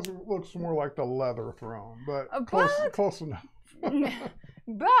 This looks more like the leather throne, but close enough.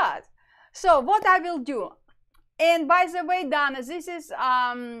 But so what I will do, and by the way, Dana, this is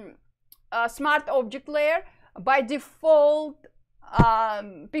a smart object layer. By default,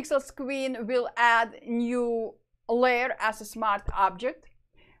 Pixel Squid will add new layer as a smart object.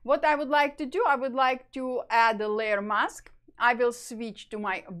 What I would like to do, I would like to add a layer mask. I will switch to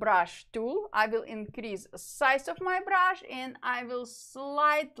my brush tool. I will increase the size of my brush, and I will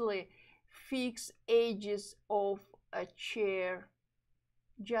slightly fix edges of a chair.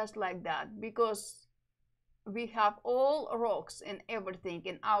 Just like that, because we have all rocks and everything,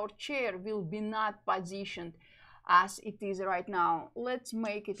 and our chair will be not positioned as it is right now. Let's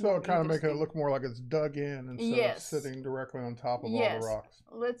make it so kind of make it look more like it's dug in instead of sitting directly on top of all the rocks.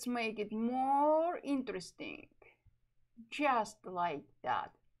 Let's make it more interesting, just like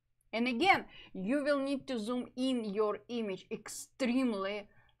that. And again, you will need to zoom in your image extremely,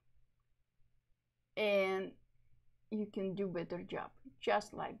 and you can do better job,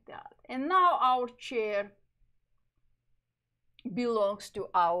 just like that. And now our chair belongs to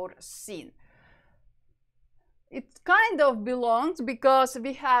our scene. It kind of belongs because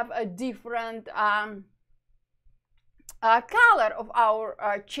we have a different color of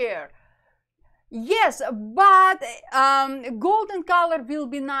our chair. Yes, but golden color will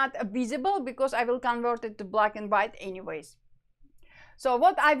be not visible because I will convert it to black and white anyways. So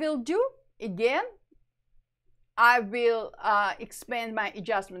what I will do, again, I will expand my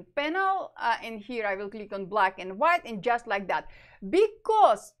adjustment panel, and here I will click on black and white, and just like that.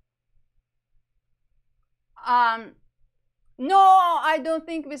 Because no, I don't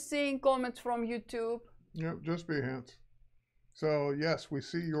think we're seeing comments from YouTube. Yep, just Behance. So yes, we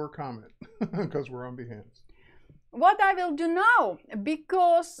see your comment because we're on Behance. What I will do now,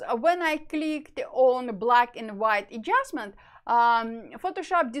 because when I clicked on black and white adjustment,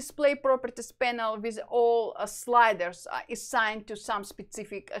 Photoshop display properties panel with all sliders assigned to some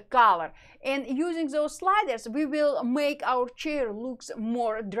specific color, and using those sliders we will make our chair looks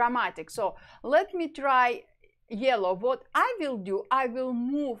more dramatic. So let me try yellow. What I will do, I will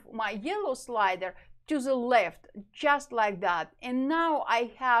move my yellow slider to the left, just like that, and now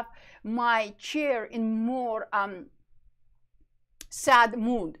I have my chair in more sad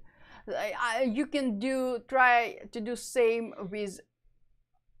mood. You can try to do same with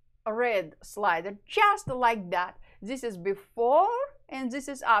a red slider, just like that. This is before and this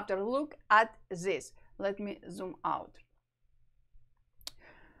is after. Look at this. Let me zoom out.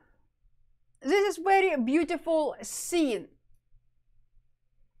 This is very beautiful scene.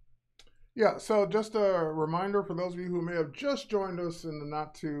 Yeah, so just a reminder for those of you who may have just joined us in the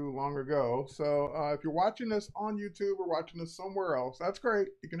not too long ago. So if you're watching this on YouTube or watching this somewhere else, that's great.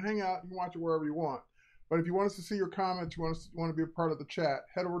 You can hang out, you can watch it wherever you want. But if you want us to see your comments, you want to be a part of the chat,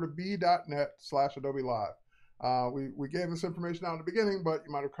 head over to b.net/Adobe Live. We gave this information out in the beginning, but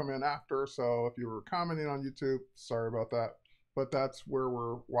you might have come in after. So if you were commenting on YouTube, sorry about that. But that's where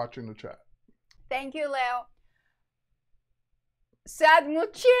we're watching the chat. Thank you, Leo. Sad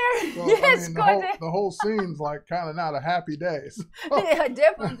mood chair. So, yes, I mean, the whole scene's like kind of not a happy day. So, yeah,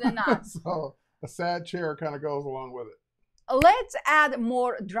 definitely not. So a sad chair kind of goes along with it. Let's add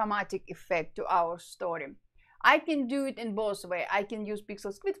more dramatic effect to our story. I can do it in both ways. I can use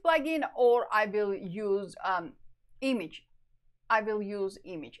Pixel Squid plugin, or I will use image. I will use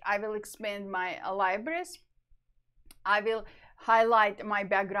image. I will expand my libraries. I will highlight my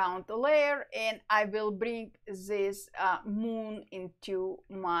background layer, and I will bring this moon into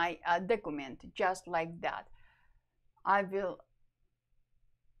my document, just like that. I will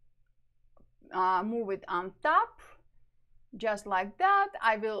move it on top, just like that.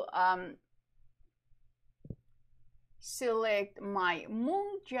 I will select my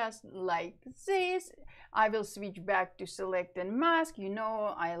moon, just like this. I will switch back to select and mask. You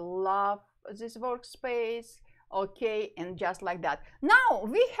know, I love this workspace. Okay, and just like that. Now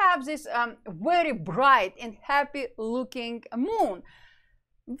we have this very bright and happy looking moon,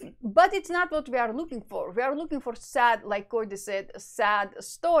 but it's not what we are looking for. We are looking for sad, like Cody said, sad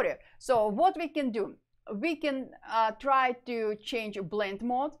story. So what we can do, we can try to change blend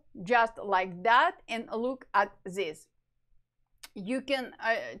mode, just like that, and look at this. You can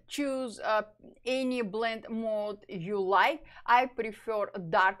choose any blend mode you like. I prefer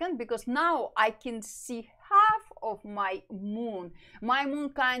darken because now I can see half of my moon. My moon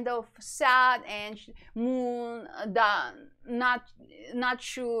kind of sad, and moon not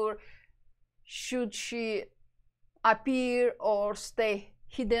sure should she appear or stay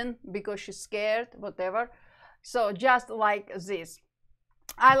hidden because she's scared, whatever. So just like this.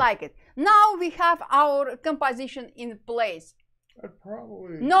 I like it. Now we have our composition in place. I'd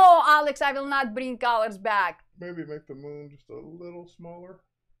probably... No, Alex, I will not bring colors back. Maybe make the moon just a little smaller.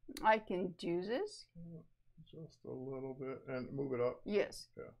 I can do this. Just a little bit, and move it up. Yes.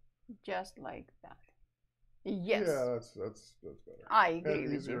 Yeah. Just like that. Yes. Yeah, that's better. I agree and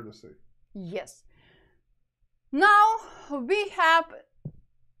with you. easier to see. Yes. Now we have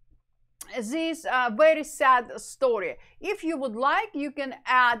this very sad story. If you would like, you can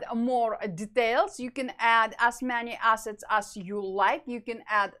add more details. You can add as many assets as you like. You can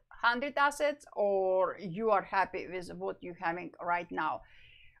add 100 assets, or you are happy with what you're having right now.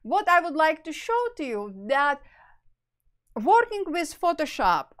 What I would like to show to you that working with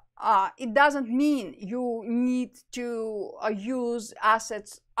Photoshop, it doesn't mean you need to use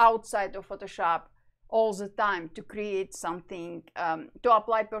assets outside of Photoshop all the time to create something, to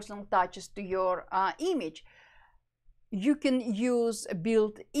apply personal touches to your image. You can use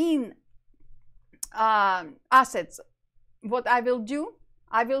built-in assets. What I will do,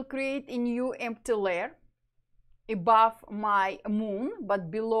 I will create a new empty layer above my moon,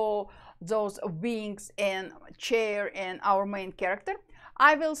 but below those wings and chair and our main character.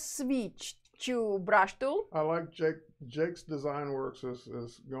 I will switch to brush tool. I like Jake's design works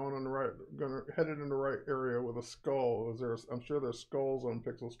is going in the right, headed in the right area with a skull. I'm sure there's skulls on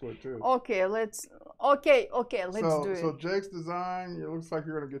Pixel Squid too. Okay, let's do it. So Jake's design, it looks like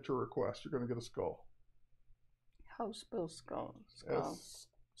you're gonna get your request. You're gonna get a skull. How spell skull?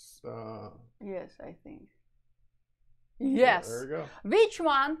 Yes, I think. Yes. Yeah, there you go. Which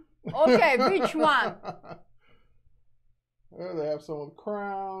one? Okay, which one? They have some with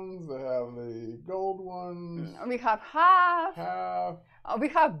crowns. They have the gold ones. We have half. We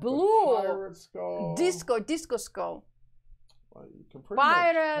have blue. Pirate skull. Disco skull. Well, you can pretty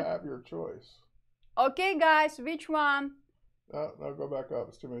much have your choice. Okay, guys, which one? No, go back up.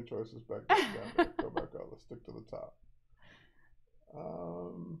 There's too many choices back down there. Go back up. Let's stick to the top.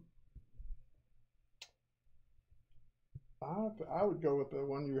 I would go with the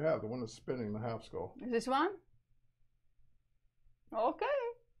one you have, the one that's spinning, the half skull. This one? Okay.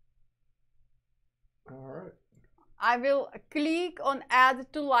 All right. I will click on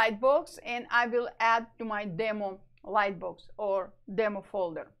add to lightbox and I will add to my demo lightbox or demo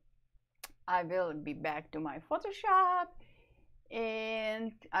folder. I will be back to my Photoshop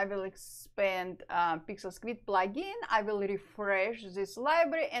and I will expand Pixel Squid plugin. I will refresh this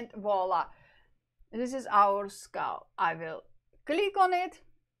library and voila. This is our skull. I will click on it.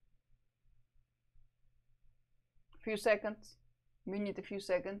 Few seconds. We need a few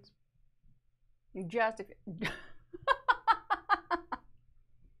seconds. Just a few.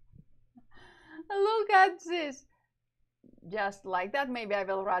 Look at this. Just like that. Maybe I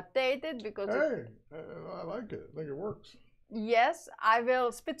will rotate it because I like it. I think it works. Yes, I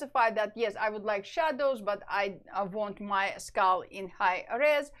will specify that. Yes, I would like shadows, but I want my skull in high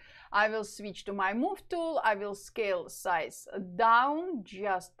res. I will switch to my move tool. I will scale size down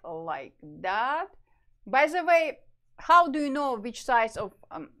just like that. By the way, how do you know which size of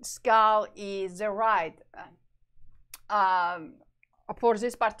skull is the right for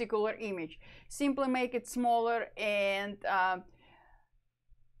this particular image? Simply make it smaller and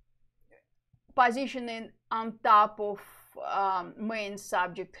position it on top of main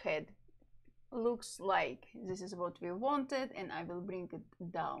subject head. Looks like this is what we wanted, and I will bring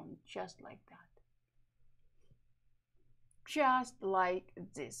it down just like that. Just like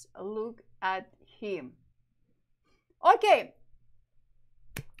this. Look at him. Okay,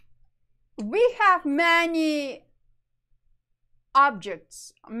 we have many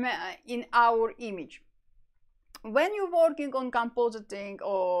objects in our image. When you're working on compositing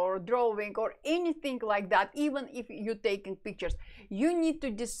or drawing or anything like that, even if you're taking pictures, you need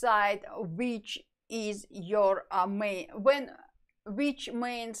to decide which is your which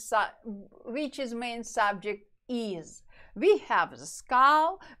main subject is. We have the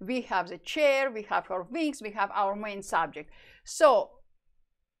skull, we have the chair, we have our wings, we have our main subject. So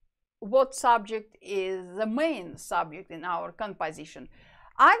what subject is the main subject in our composition?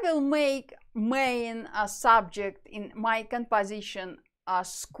 I will make main subject in my composition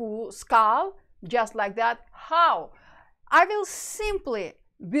skull, just like that. How? I will simply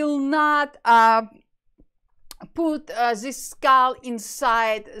not put this skull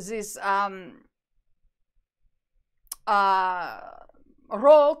inside this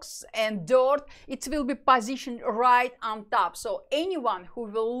rocks and dirt. It will be positioned right on top. So anyone who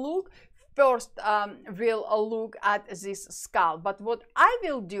will look first will look at this skull. But what I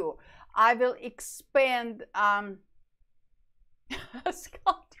will do, I will expand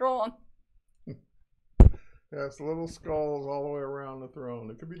skull throne. Yes, little skulls all the way around the throne.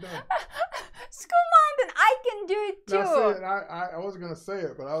 It could be done. Skull mountain, I can do it too. Now, see, I wasn't going to say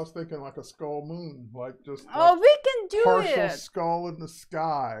it, but I was thinking like a skull moon, like just like oh, we can do partial it. skull in the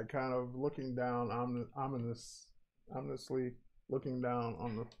sky, kind of looking down, ominously looking down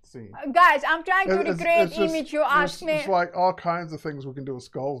on the scene. Guys, I'm trying to recreate image you asked me. It's like all kinds of things we can do with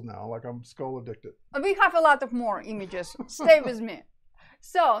skulls now. Like I'm skull addicted. We have a lot of more images. Stay with me.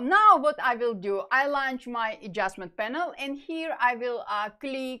 So now what I will do, I launch my adjustment panel, and here I will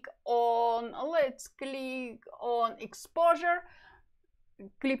click on, let's click on exposure,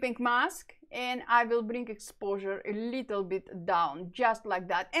 clipping mask, and I will bring exposure a little bit down, just like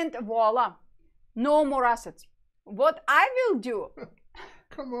that, and voila, no more assets. What I will do...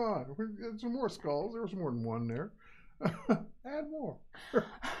 Come on, there's more skulls. There was more than one there. Add more. You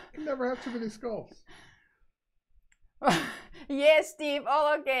can never have too many skulls. Yes, Steve,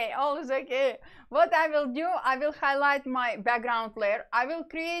 all okay, all is okay. What I will do, I will highlight my background layer. I will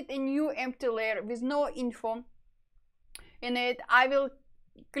create a new empty layer with no info in it. I will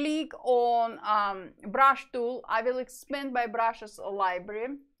click on brush tool. I will expand my brushes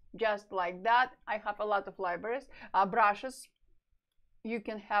library, just like that. I have a lot of libraries, brushes. You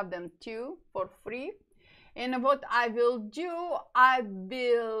can have them too for free. And what I will do, I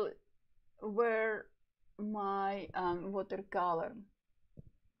will wear my watercolor.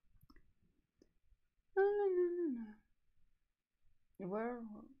 Where?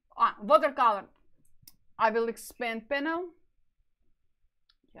 Watercolor. I will expand panel,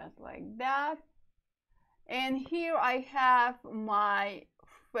 just like that. And here I have my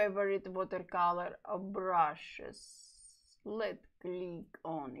favorite watercolor brushes. Let's click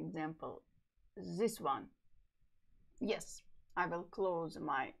on example this one. Yes, I will close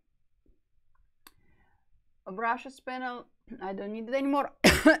my brushes panel. I don't need it anymore.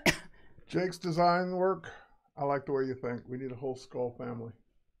 Jake's design work, I like the way you think. We need a whole skull family.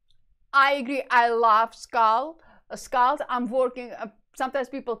 I agree. I love skull. skulls. I'm working, sometimes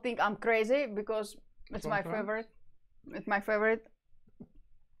people think I'm crazy because it's my favorite. It's my favorite.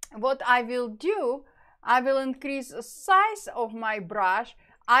 What I will do, I will increase the size of my brush.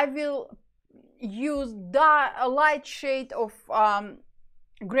 I will use a light shade of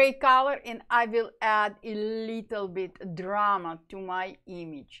gray color, and I will add a little bit drama to my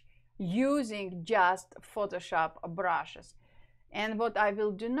image using just Photoshop brushes. And what I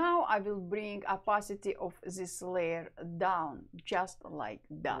will do now, I will bring opacity of this layer down, just like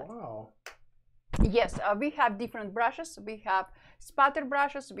that. Wow. Yes, we have different brushes. We have spatter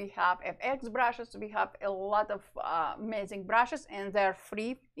brushes, we have FX brushes, we have a lot of amazing brushes, and they're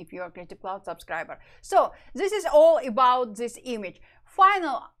free if you are Creative Cloud subscriber. So this is all about this image.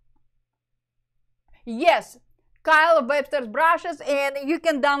 Yes, Kyle Webster's brushes, and you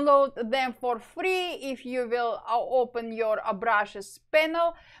can download them for free if you will open your brushes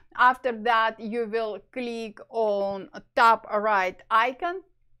panel. After that, you will click on top right icon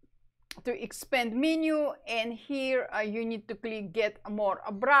to expand menu, and here you need to click get more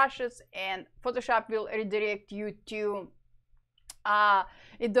brushes, and Photoshop will redirect you to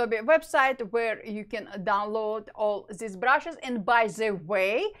Adobe website where you can download all these brushes. And by the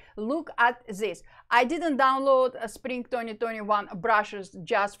way, look at this. I didn't download Spring 2021 brushes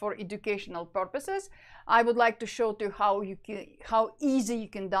just for educational purposes. I would like to show you how easy you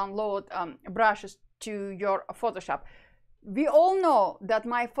can download brushes to your Photoshop. We all know that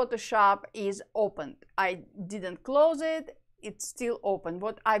my Photoshop is opened. I didn't close it. It's still open.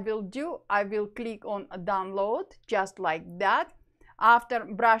 What I will do, I will click on download just like that. After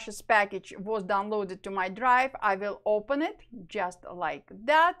brushes package was downloaded to my drive, I will open it just like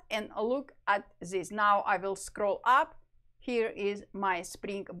that, and look at this. Now I will scroll up. Here is my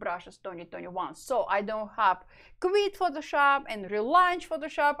Spring Brushes 2021. So I don't have quit Photoshop and relaunch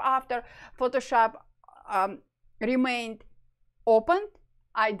Photoshop after Photoshop remained opened.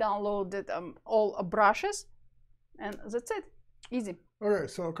 I downloaded all brushes, and that's it. Easy. Okay,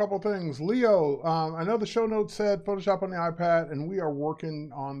 so a couple things. Leo, I know the show notes said Photoshop on the iPad, and we are working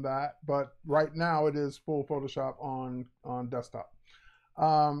on that, but right now it is full Photoshop on desktop.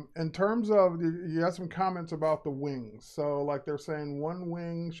 In terms of, you had some comments about the wings. So like they're saying one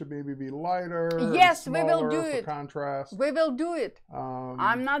wing should maybe be lighter. Yes, we will do it. Contrast. We will do it.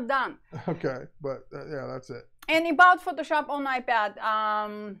 I'm not done. Okay, but yeah, that's it. And about Photoshop on iPad,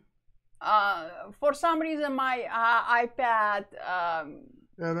 for some reason my iPad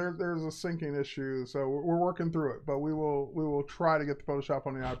yeah, there's a syncing issue, so we're working through it, but we will try to get the Photoshop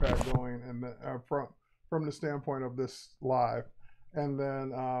on the iPad going, and from the standpoint of this live, and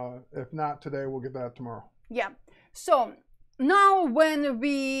then if not today, we'll get that tomorrow. Yeah. So now when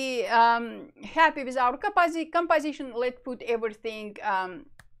we happy with our composition, let's put everything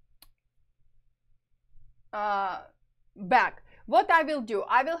back. What I will do,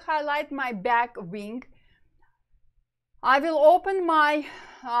 I will highlight my back wing. I will open my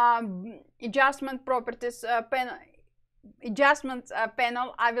adjustment properties panel.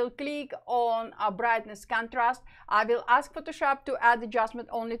 I will click on brightness contrast. I will ask Photoshop to add adjustment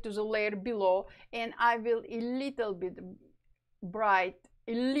only to the layer below, and I will a little bit bright,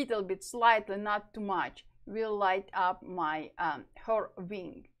 a little bit slightly, not too much, will light up my her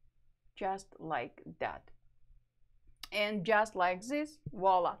wing, just like that. And just like this,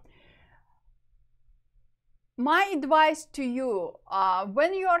 voila. My advice to you,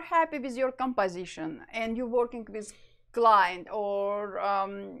 when you are happy with your composition and you're working with client, or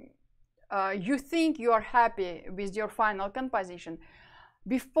you think you are happy with your final composition,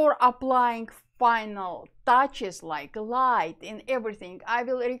 before applying final touches like light and everything, I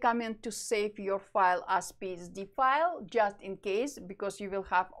will recommend to save your file as PSD file, just in case, because you will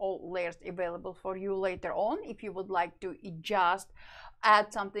have all layers available for you later on if you would like to adjust,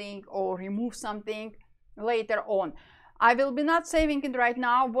 add something, or remove something later on. I will be not saving it right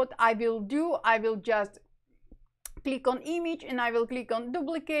now. What I will do, I will just click on image, and I will click on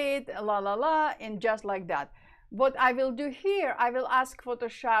duplicate, and just like that. What I will do here, I will ask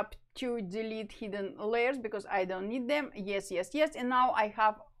Photoshop to delete hidden layers because I don't need them. Yes, yes, yes. And now I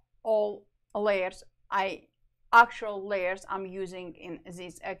have all layers, actual layers I'm using in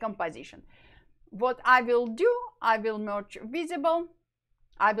this composition. What I will do, I will merge visible.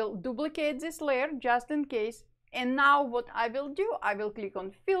 I will duplicate this layer just in case. And now what I will do, I will click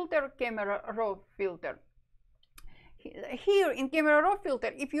on filter, camera raw filter. Here in camera raw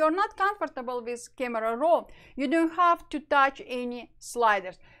filter, if you are not comfortable with camera raw, you don't have to touch any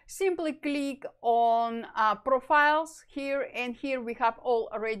sliders. Simply click on profiles here, and here we have all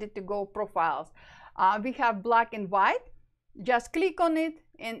ready to go profiles. We have black and white. Just click on it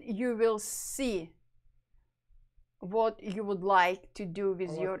and you will see what you would like to do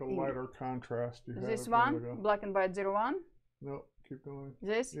with your the image. lighter contrast you have. This one, black and white 01. No, keep going.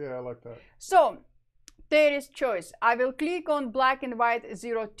 This? Yeah, I like that. So there is choice. I will click on black and white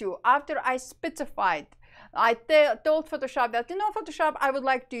 02. After I specified, I told Photoshop that, you know, Photoshop, I would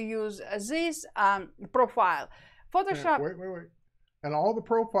like to use this profile. Photoshop. Wait. And all the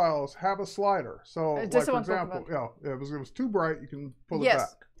profiles have a slider. So, like, for example, if it was too bright, you can pull it back.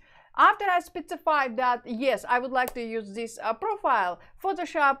 After I specified that, yes, I would like to use this profile,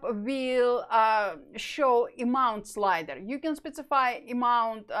 Photoshop will show amount slider. You can specify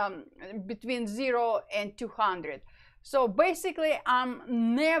amount between 0 and 200. So basically, I'm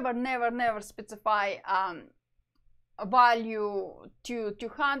never specify a value to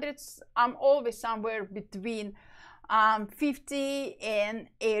 200. I'm always somewhere between 50 and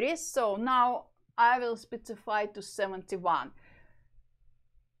 80. So now I will specify to 71.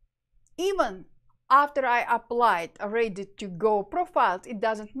 Even after I applied a ready to go profiles, it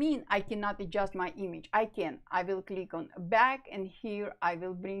doesn't mean I cannot adjust my image. I can. I will click on back, and here I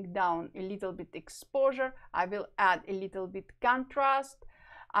will bring down a little bit exposure. I will add a little bit contrast.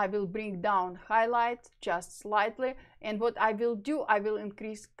 I will bring down highlights just slightly. And what I will do, I will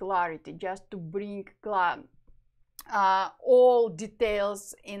increase clarity just to bring all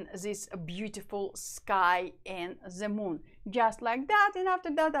details in this beautiful sky and the moon, just like that. And after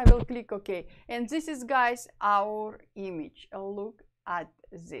that I will click OK, and this is, guys, our image. Look at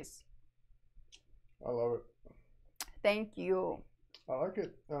this. I love it. Thank you. I like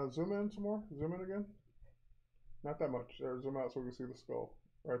it. Zoom in some more. Zoom in again. Not that much. Zoom out so we can see the skull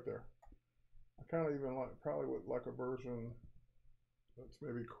right there. I kind of even probably would like a version that's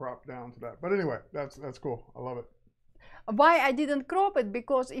maybe cropped down to that, but anyway, that's cool. I love it. Why I didn't crop it?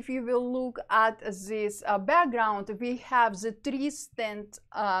 Because if you will look at this background, we have the tree stand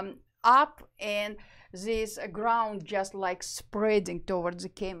up and this ground just like spreading towards the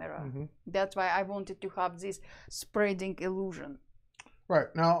camera. That's why I wanted to have this spreading illusion. Right.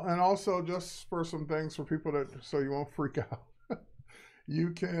 Now, and also just for some things for people that, so you won't freak out, you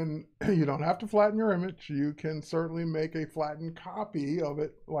don't have to flatten your image. You can certainly make a flattened copy of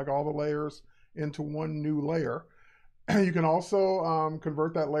it, like all the layers, into one new layer. You can also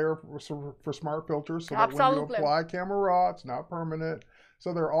convert that layer for smart filters, so that when you apply camera raw, it's not permanent.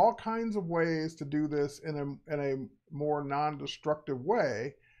 So there are all kinds of ways to do this in a more non-destructive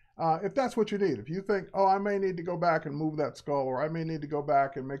way, if that's what you need. If you think, oh, I may need to go back and move that skull, or I may need to go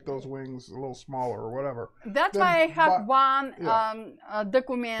back and make those wings a little smaller, or whatever. That's why I have one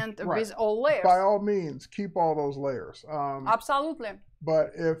document with all layers. By all means, keep all those layers. Absolutely.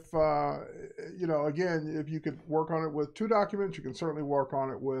 But if, again, if you could work on it with 2 documents, you can certainly work on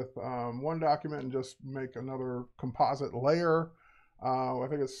it with 1 document and just make another composite layer. I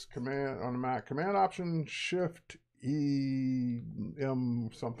think it's Command on the Mac, Command Option Shift E M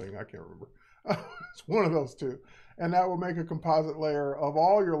something, I can't remember. It's one of those 2. And that will make a composite layer of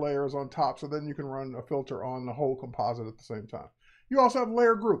all your layers on top, so then you can run a filter on the whole composite at the same time. You also have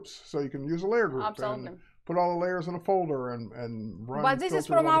layer groups, so you can use a layer group. Absolutely. And put all the layers in a folder and run. But this is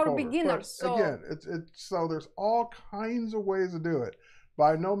from our beginners. So again, so there's all kinds of ways to do it.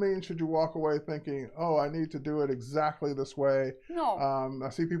 By no means should you walk away thinking, oh, I need to do it exactly this way. No. I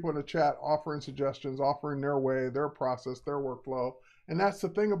see people in the chat offering suggestions, offering their way, their process, their workflow. And that's the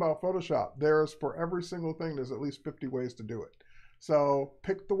thing about Photoshop. There's, for every single thing, there's at least 50 ways to do it. So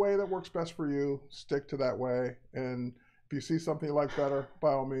pick the way that works best for you, stick to that way. And if you see something you like better,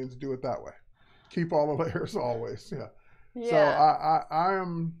 by all means, do it that way. Keep all the layers always. Yeah. So I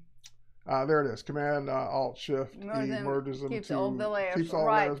am, there it is. Command Alt Shift E merges them keeps to, all the layers. Keeps all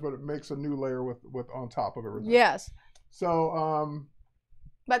the layers, but it makes a new layer with on top of everything. Yes. So,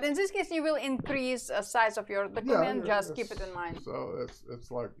 but in this case, you will increase the size of your document. Just keep it in mind. So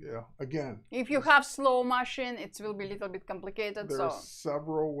it's like, again. If you have slow motion, it will be a little bit complicated. There are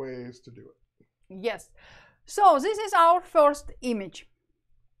several ways to do it. Yes. So this is our first image.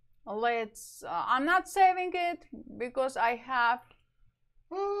 Let's, I'm not saving it because I have.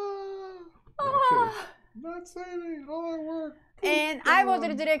 Not saving all that work. And I was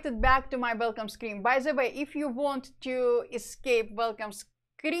redirected back to my welcome screen. By the way, if you want to escape welcome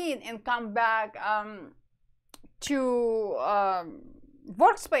screen and come back to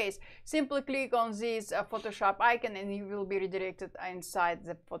workspace, simply click on this Photoshop icon and you will be redirected inside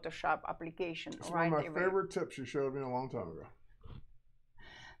the Photoshop application. It's one of my favorite tips you showed me a long time ago.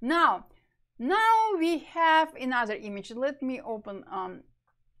 Now we have another image. Let me open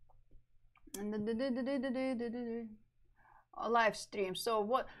a live stream. So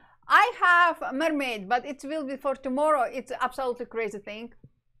what I have a mermaid, but it will be for tomorrow. It's absolutely crazy thing.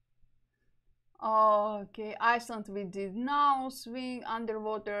 Okay, Iceland we did now. Swing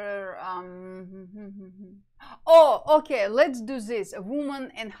underwater. Oh, okay. Let's do this. A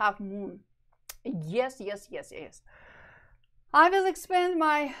woman and half moon. Yes, yes, yes, yes. I will expand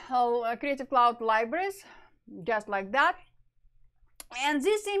my Creative Cloud libraries just like that. And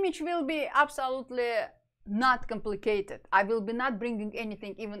this image will be absolutely not complicated. I will be not bringing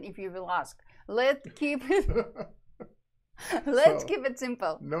anything, even if you will ask. Let's keep it. Let's keep it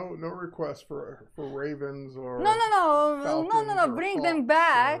simple. No requests for ravens or no. Bring them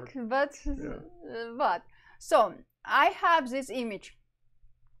back. But so I have this image.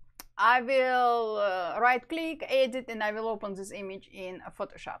 I will right click, edit, and I will open this image in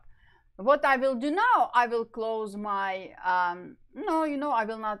Photoshop. What I will do now, I will close my, no, I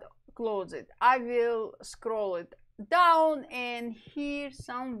will not close it. I will scroll it down, and here,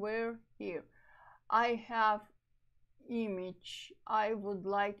 somewhere here, I have image I would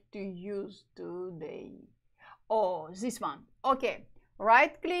like to use today. Oh, this one. Okay,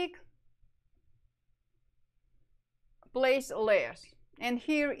 right click, place layers. And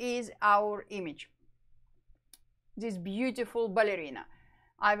here is our image. This beautiful ballerina.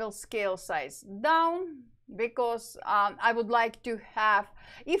 I will scale size down because I would like to have,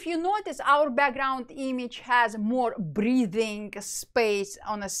 if you notice, our background image has more breathing space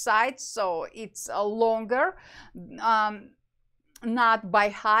on the side, so it's longer, not by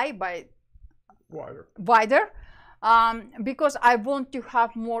high, by wider. Because I want to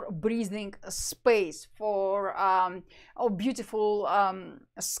have more breathing space for a beautiful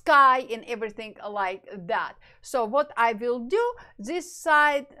sky and everything like that. So what I will do, this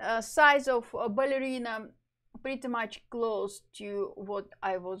size of ballerina pretty much close to what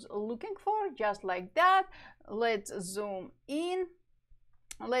I was looking for, just like that. Let's zoom in.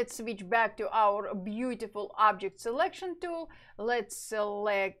 Let's switch back to our beautiful object selection tool. Let's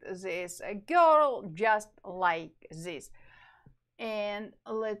select this girl just like this. And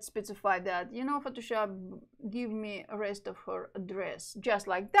let's specify that, Photoshop, give me a rest of her dress, just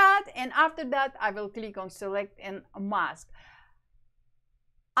like that. And after that, I will click on select and mask.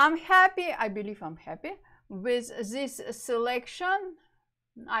 I'm happy, I believe I'm happy with this selection.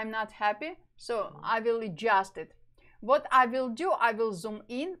 I'm not happy, so I will adjust it. What I will do, I will zoom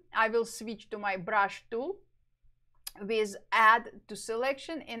in, I will switch to my brush tool with add to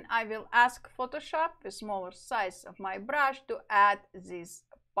selection, and I will ask Photoshop, the smaller size of my brush, to add this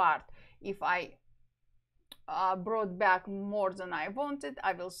part. If I brought back more than I wanted,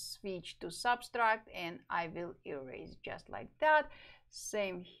 I will switch to subtract and I will erase just like that.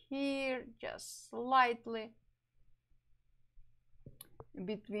 Same here, just slightly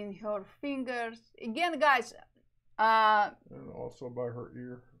between her fingers. Again, guys, and also by her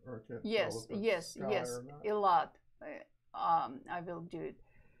ear. Yes, a lot. I will do it.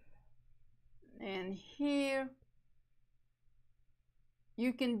 And here,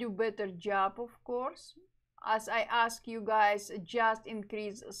 you can do better job, of course. As I ask you guys, just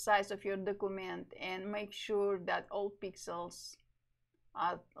increase the size of your document and make sure that all pixels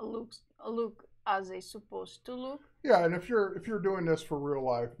look as they're supposed to look. Yeah, and if you're doing this for real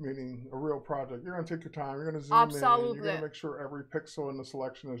life, meaning a real project, you're going to take your time. You're going to zoom Absolutely. in. You're going to make sure every pixel in the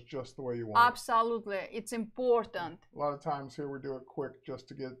selection is just the way you want Absolutely. It's important. A lot of times here we do it quick just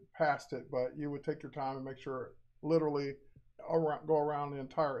to get past it, but you would take your time and make sure literally go around the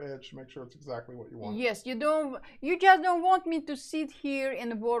entire edge to make sure it's exactly what you want. Yes, you just don't want me to sit here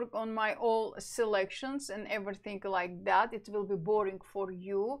and work on my all selections and everything like that. It will be boring for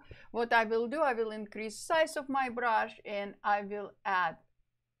you. What I will do, I will increase size of my brush and I will add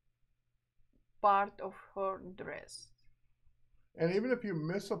part of her dress. And even if you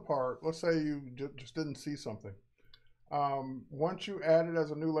miss a part, let's say you just didn't see something, once you add it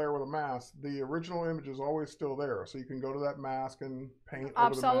as a new layer with a mask, the original image is always still there. So you can go to that mask and paint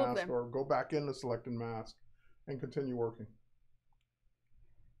over the mask, or go back in the selected mask and continue working.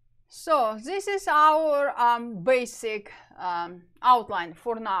 So this is our basic outline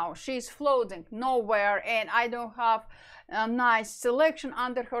for now. She's floating nowhere, and I don't have a nice selection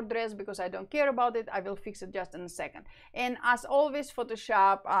under her dress because I don't care about it. I will fix it just in a second. And as always,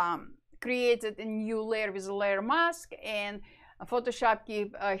 Photoshop created a new layer with a layer mask, and Photoshop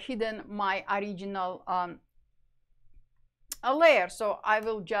keep hidden my original layer. So I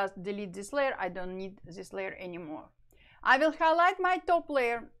will just delete this layer. I don't need this layer anymore. I will highlight my top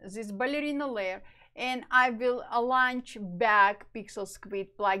layer, this ballerina layer, and I will launch back Pixel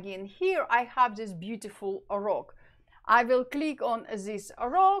Squid plugin. Here I have this beautiful rock. I will click on this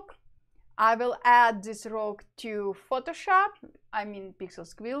rock. I will add this rock to Photoshop. I mean, Pixel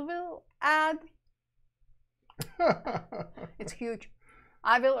Squid will add. It's huge.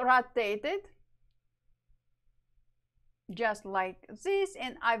 I will rotate it just like this,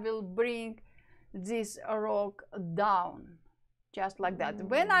 and I will bring this rock down, just like that.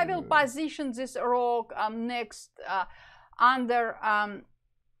 When I will position this rock next under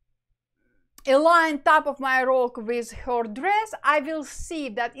align top of my rock with her dress, I will see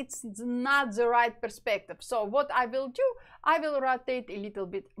that it's not the right perspective. So what I will do, I will rotate a little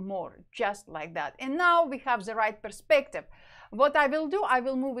bit more, just like that. And now we have the right perspective. What I will do, I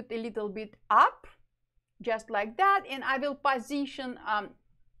will move it a little bit up, just like that, and I will position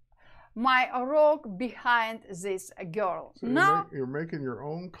my rock behind this girl. So now you're making your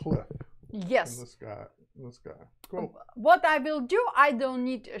own cliff. Yes. In this guy. Cool. What I will do, I don't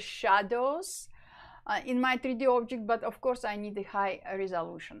need shadows in my 3D object, but of course I need a high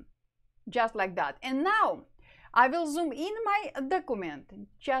resolution, just like that. And now I will zoom in my document,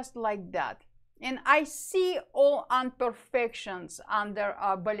 just like that. And I see all imperfections under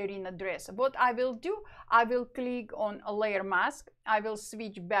a ballerina dress. What I will do, I will click on a layer mask. I will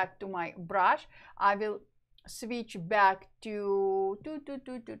switch back to my brush. I will switch back to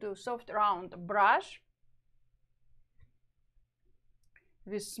soft round brush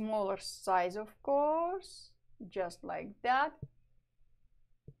with smaller size, of course, just like that.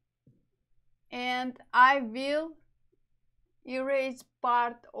 And I will erase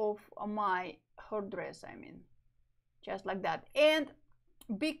part of my her dress, I mean, just like that. And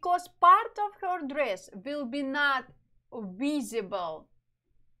because part of her dress will be not visible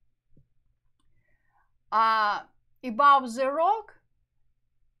above the rock,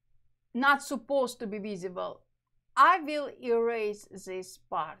 not supposed to be visible, I will erase this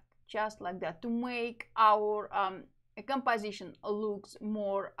part, just like that, to make our composition looks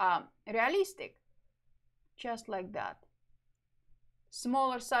more realistic, just like that.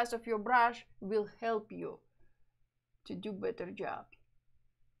 Smaller size of your brush will help you to do better job,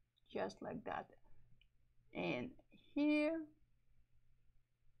 just like that. And here,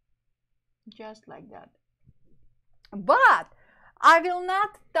 just like that. But I will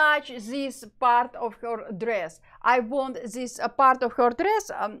not touch this part of her dress. I want this part of her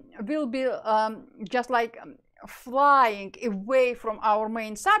dress will be just like flying away from our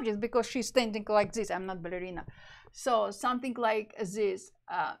main subject, because she's standing like this. I'm not ballerina. So something like this.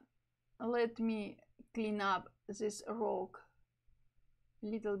 Let me clean up this rock a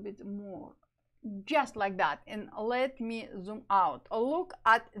little bit more, just like that. And let me zoom out. Look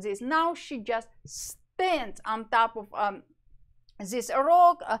at this. Now she just stands on top of this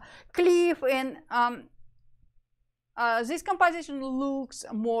rock, cliff, and this composition looks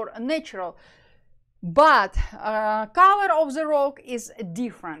more natural. But color of the rock is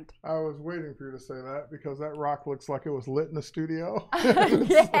different. I was waiting for you to say that, because that rock looks like it was lit in the studio.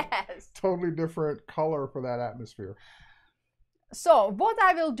 Yes. Totally different color for that atmosphere. So what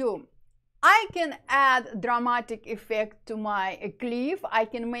I will do, I can add dramatic effect to my cliff. I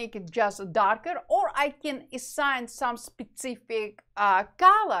can make it just darker, or I can assign some specific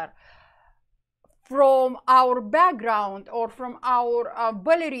color from our background or from our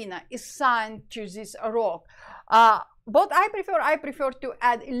ballerina assigned to this rock. But I prefer to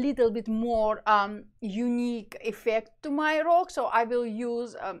add a little bit more unique effect to my rock, so I will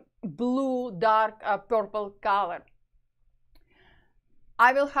use blue, dark purple color.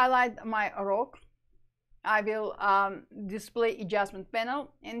 I will highlight my rock. I will display adjustment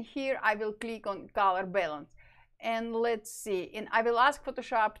panel, and here I will click on color balance. And let's see, and I will ask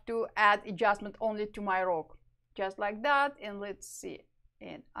Photoshop to add adjustment only to my rock, just like that. And let's see,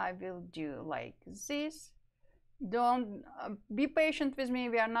 and I will do like this. Don't be patient with me,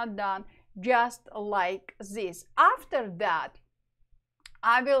 we are not done. Just like this. After that,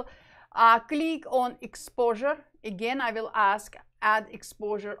 I will click on exposure. Again, I will ask add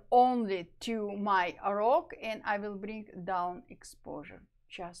exposure only to my rock, and I will bring down exposure,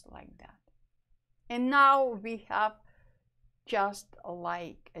 just like that. And now we have just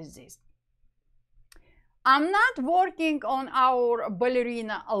like this. I'm not working on our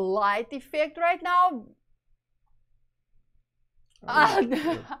ballerina light effect right now,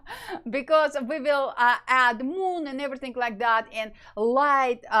 because we will add moon and everything like that, and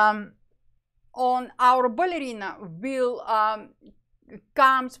light on our ballerina will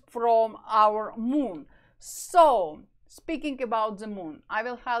comes from our moon. So speaking about the moon, I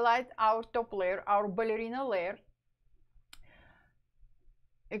will highlight our top layer, our ballerina layer,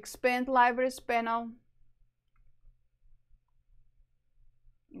 expand libraries panel.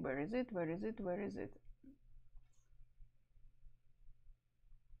 Where is it? Where is it? Where is it?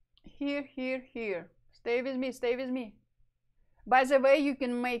 Here, here, here. Stay with me, stay with me. By the way, you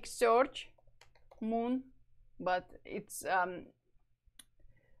can make search moon, but its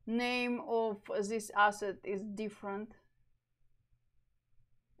name of this asset is different.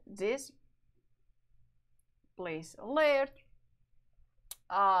 this, place a layer,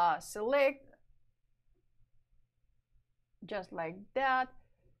 select, just like that,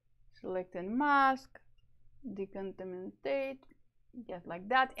 select and mask, decontaminate, just like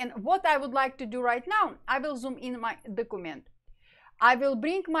that. And what I would like to do right now, I will zoom in my document. I will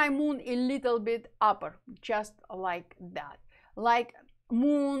bring my moon a little bit upper, just like that. Like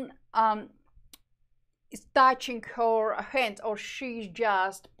moon is touching her hand, or she's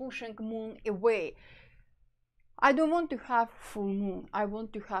just pushing moon away. I don't want to have full moon, I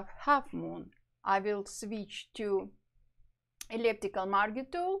want to have half moon. I will switch to elliptical marquee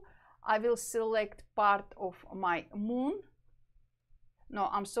tool. I will select part of my moon. No,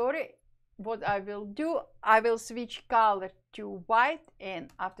 I'm sorry. What I will do, I will switch color to white,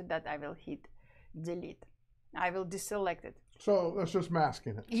 and after that I will hit delete. I will deselect it. So that's just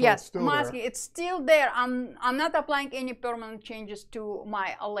masking it. So yes, it's still masking. there. It's still there. I'm not applying any permanent changes to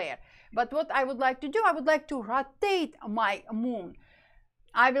my layer. But what I would like to do, I would like to rotate my moon.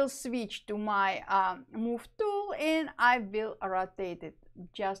 I will switch to my move tool, and I will rotate it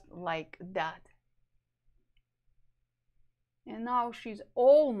just like that. And now she's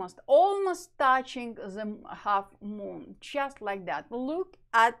almost touching the half moon, just like that. Look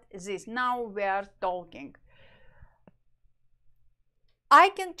at this. Now we are talking. I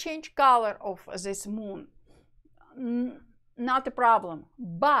can change color of this moon, not a problem.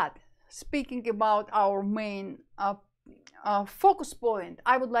 But speaking about our main focus point,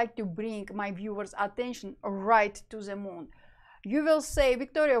 I would like to bring my viewers' attention right to the moon. You will say,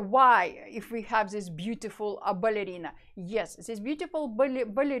 Victoria, why, if we have this beautiful ballerina? Yes, this beautiful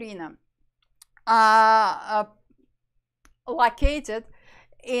ballerina located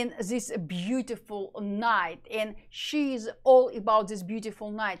in this beautiful night, and she is all about this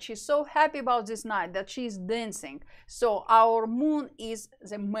beautiful night. She's so happy about this night that she's dancing. So our moon is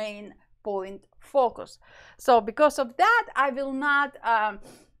the main point focus. So because of that, I will not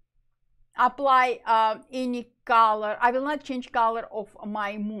apply any color. I will not change color of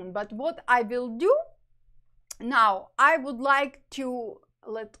my moon. But what I will do now, I would like to,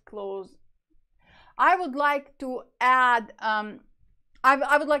 let's close. I would like to add,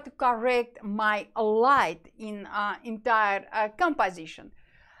 I would like to correct my light in entire composition.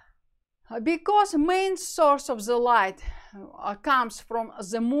 Because main source of the light comes from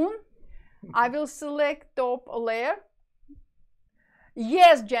the moon, I will select top layer.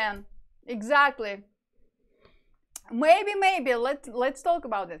 Yes, Jen, exactly. Maybe let's talk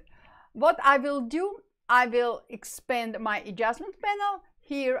about it. What I will do, I will expand my adjustment panel.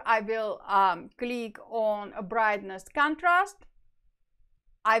 Here I will click on brightness contrast.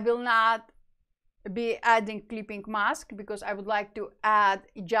 I will not be adding clipping mask because I would like to add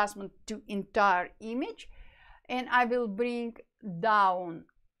adjustment to entire image, and I will bring down.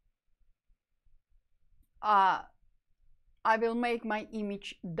 I will make my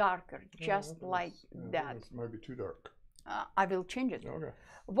image darker, just like that. This might be too dark. I will change it. Okay.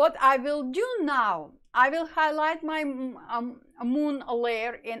 What I will do now, I will highlight my moon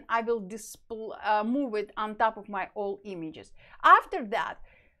layer, and I will move it on top of my all images. After that,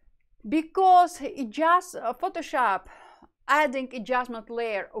 because it just Photoshop adding adjustment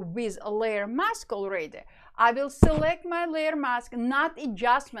layer with a layer mask already, I will select my layer mask, not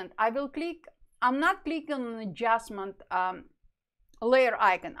adjustment. I'm not clicking on adjustment layer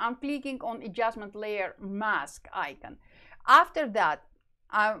icon. I'm clicking on adjustment layer mask icon. After that,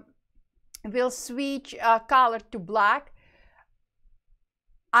 I will switch color to black.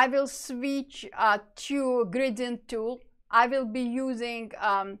 I will switch to gradient tool. I will be using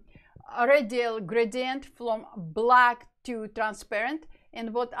a radial gradient from black to transparent.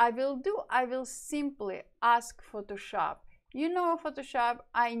 And what I will do, I will simply ask Photoshop, you know, Photoshop,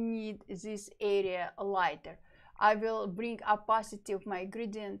 I need this area lighter. I will bring opacity of my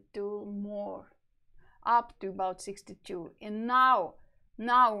gradient tool more, up to about 62. And now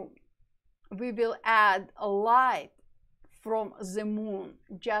we will add a light from the moon,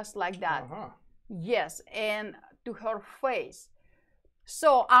 just like that. Yes, and to her face.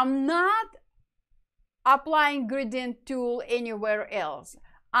 So I'm not applying gradient tool anywhere else.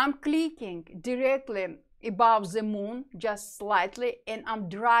 I'm clicking directly above the moon, just slightly, and I'm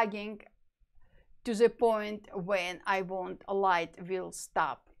dragging to the point when I want a light will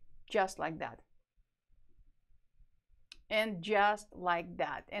stop, just like that. And just like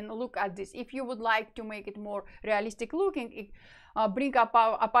that. And look at this. If you would like to make it more realistic looking, bring up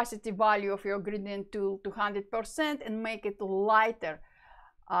our opacity value of your gradient tool to 100% and make it lighter.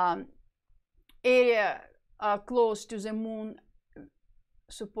 Area close to the moon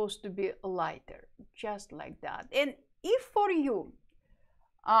supposed to be lighter, just like that. And if for you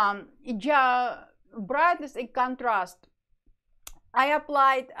brightness and contrast. I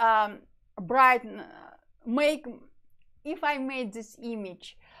applied if I made this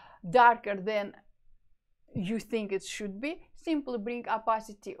image darker than you think it should be, simply bring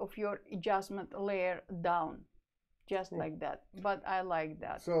opacity of your adjustment layer down, just like that. But I like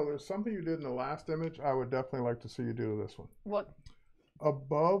that. So there's something you did in the last image I would definitely like to see you do this one. What?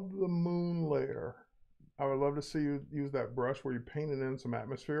 Above the moon layer, I would love to see you use that brush where you painted in some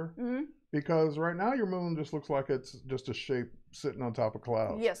atmosphere. Mm-hmm. Because right now your moon just looks like it's just a shape sitting on top of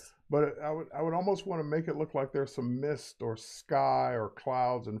clouds. Yes. But I would almost want to make it look like there's some mist or sky or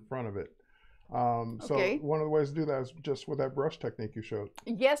clouds in front of it. So one of the ways to do that is just with that brush technique you showed.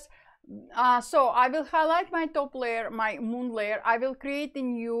 Yes. So I will highlight my top layer, my moon layer. I will create a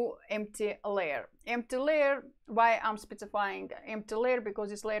new empty layer. Empty layer, why I'm specifying empty layer? Because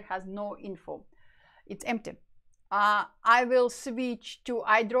this layer has no info. It's empty. I will switch to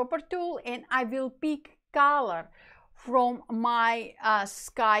eyedropper tool and I will pick color from my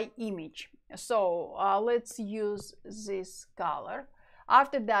sky image. So let's use this color.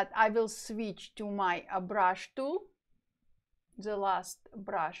 After that, I will switch to my brush tool, the last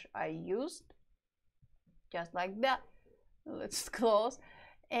brush I used, just like that. Let's close,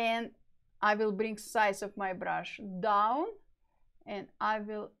 and I will bring size of my brush down, and I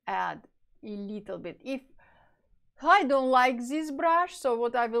will add a little bit. If I don't like this brush, so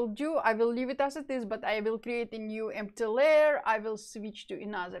what I will do, I will leave it as it is, but I will create a new empty layer. I will switch to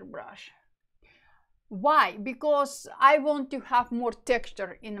another brush. Why? Because I want to have more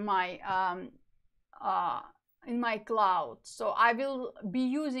texture in my cloud. So I will be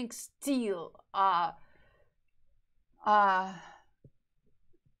using still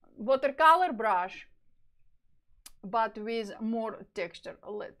watercolor brush, but with more texture.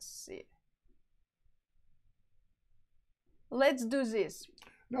 Let's see. Let's do this.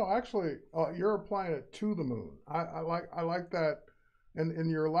 No, actually, you're applying it to the moon. I like that. And in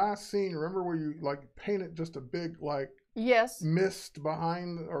your last scene, remember where you like painted just a big like mist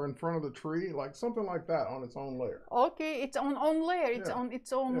behind or in front of the tree, like something like that on its own layer. Okay, it's on layer. It's on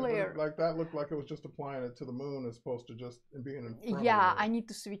its own layer. Like that looked like it was just applying it to the moon as opposed to just being in front of the Yeah, moon. I need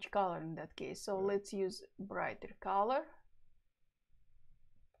to switch color in that case. So let's use brighter color.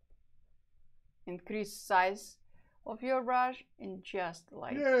 Increase size of your brush and just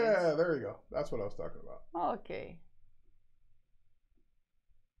like this. Yeah, there you go. That's what I was talking about. Okay.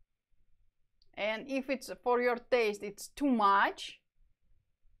 And if it's for your taste, it's too much.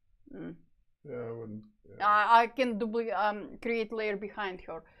 Yeah, I wouldn't. Yeah. I can create layer behind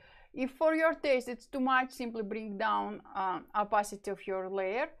her. If for your taste it's too much, simply bring down opacity of your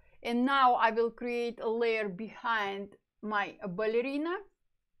layer. And now I will create a layer behind my ballerina.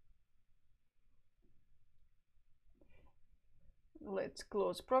 Let's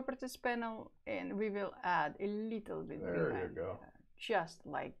close properties panel and we will add a little bit there behind you go. her, just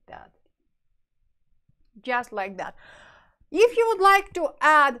like that. Just like that. If you would like to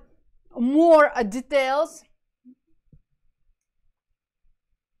add more details,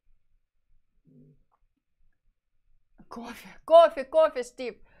 coffee,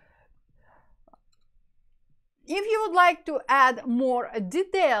 Steve. If you would like to add more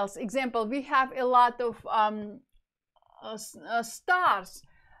details, example, we have a lot of stars,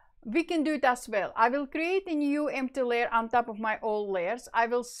 we can do it as well. I will create a new empty layer on top of my old layers. I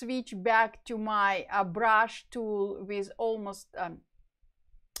will switch back to my brush tool with almost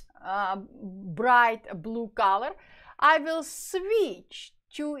bright blue color. I will switch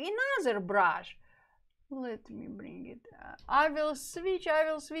to another brush. Let me bring it. I will switch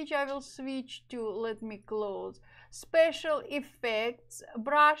to, let me close, special effects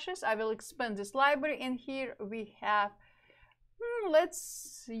brushes. I will expand this library, and here we have,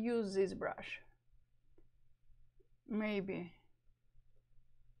 let's use this brush, maybe.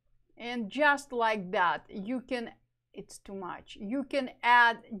 And just like that, you can, it's too much, you can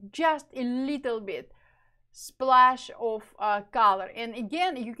add just a little bit splash of color, and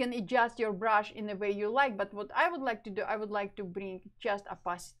again you can adjust your brush in the way you like. But what I would like to do, I would like to bring just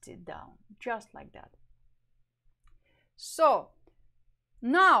opacity down, just like that. So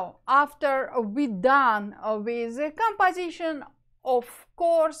now after we're done with the composition, of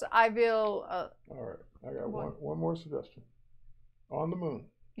course I will all right, I got one more suggestion. On the moon,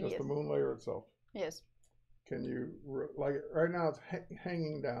 just the moon layer itself. Yes. Can you, like right now it's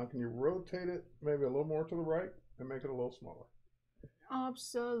hanging down, can you rotate it maybe a little more to the right and make it a little smaller?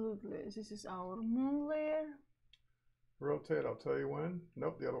 Absolutely. This is our moon layer. Rotate, I'll tell you when.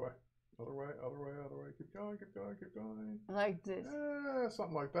 Nope, the other way. Other way. Keep going. Like this.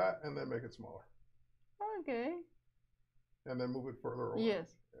 Something like that, and then make it smaller. Okay. and then move it further away.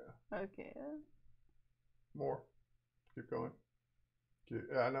 Yes. Yeah. Okay. More. Keep going.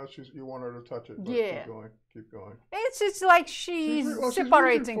 Yeah, I know you want her to touch it, but Yeah. keep going. Keep going. It's like she's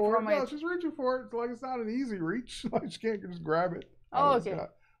separating from it. No, she's reaching for it. It's like it's not an easy reach. Like she can't just grab it. Oh, okay.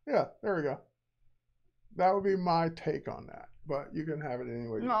 Yeah, there we go. That would be my take on that. But you can have it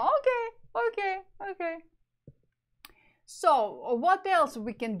anyway. No, okay. So what else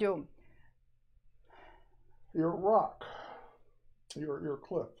we can do? Your rock. Your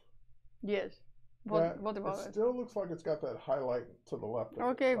cliff. Yes. What about it? It still looks like it's got that highlight to the left of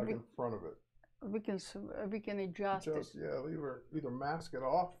okay, it, like in front of it. We can adjust it. Yeah, either mask it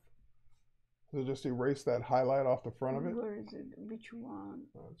off, so just erase that highlight off the front of it. Where is it? Which one?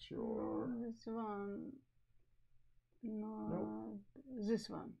 That's your... This one. No, nope. This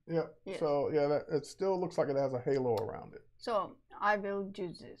one. Yeah. Yes. So yeah, it still looks like it has a halo around it. So I will do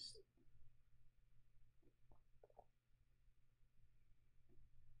this.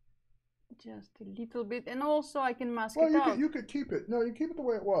 Just a little bit, and also I can mask it out. You could keep it. No, you keep it the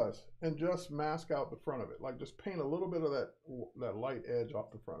way it was, and just mask out the front of it. Like just paint a little bit of that light edge off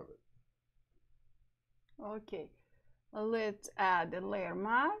the front of it. Okay, let's add a layer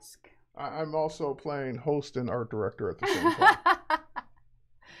mask. I'm also playing host and art director at the same time.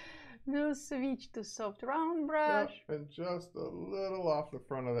 We'll switch to soft round brush. Yep, and just a little off the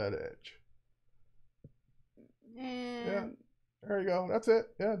front of that edge. And yeah. There you go. That's it.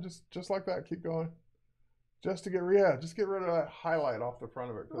 Yeah, just like that. Keep going. Just get rid of that highlight off the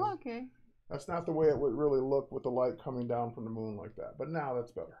front of it. Okay. That's not the way it would really look with the light coming down from the moon like that. But now that's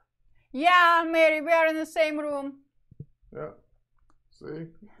better. Yeah, Mary, we are in the same room. Yeah. See?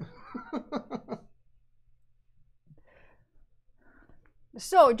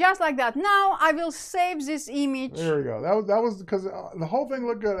 So just like that. Now I will save this image. There we go. That was because the whole thing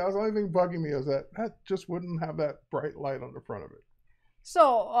looked good. That was the only thing bugging me is that just wouldn't have that bright light on the front of it.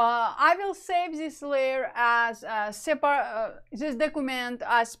 So I will save this layer as a separate this document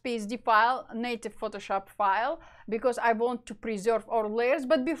as PSD file, native Photoshop file, because I want to preserve our layers.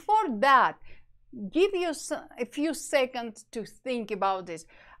 But before that, give you a few seconds to think about this.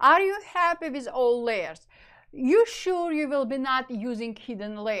 Are you happy with all layers? You sure you will be not using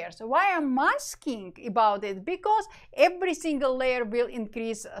hidden layers? Why I'm asking about it? Because every single layer will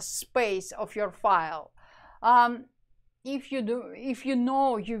increase a space of your file. If you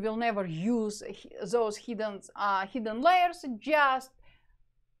know you will never use those hidden layers, just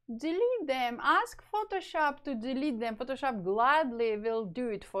delete them. Ask Photoshop to delete them. Photoshop gladly will do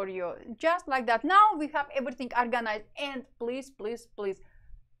it for you. Just like that. Now we have everything organized, and please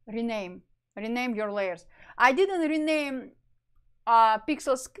rename your layers. I didn't rename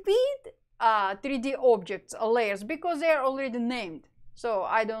Pixel Squid 3D objects layers because they are already named, so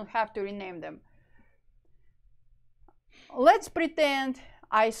I don't have to rename them. Let's pretend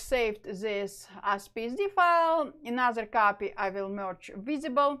I saved this as PSD file. Another copy I will merge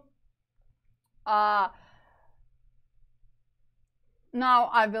visible. Now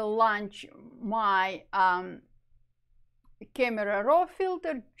I will launch my camera raw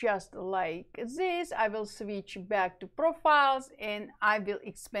filter just like this. I will switch back to profiles and I will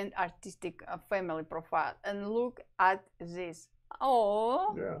expand artistic family profile, and look at this.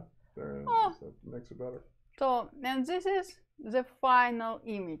 Oh yeah, that makes it better. So, and this is the final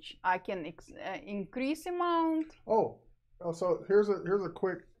image. I can increase amount. So here's a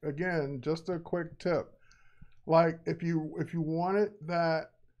quick, again, just a quick tip. Like if you wanted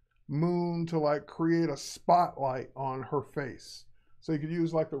that moon to like create a spotlight on her face, so you could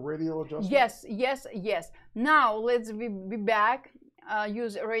use like the radial adjustment. Yes. Now let's be back.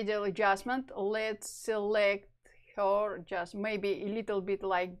 Use radial adjustment. Let's select her just maybe a little bit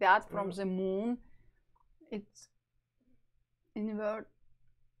like that from the moon. It's invert,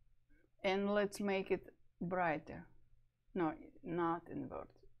 and let's make it brighter. No, not invert.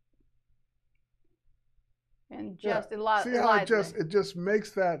 And just a lot. See how it just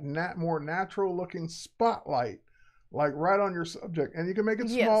makes that more natural looking spotlight, like right on your subject. And you can make it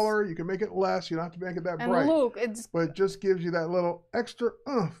smaller, you can make it less. You don't have to make it that bright. Look, but it just gives you that little extra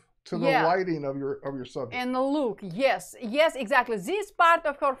oomph to the lighting of your subject. And look, yes, exactly. This part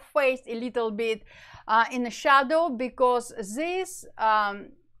of her face a little bit in the shadow, because this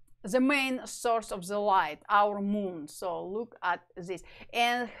the main source of the light, our moon. So look at this,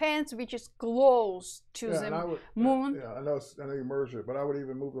 and hands which is close to the moon. Yeah, I know you merged it, but I would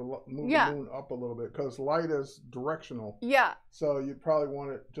even move the moon up a little bit, because light is directional. Yeah. So you'd probably want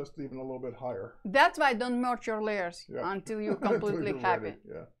it just even a little bit higher. That's why don't merge your layers until you're completely happy.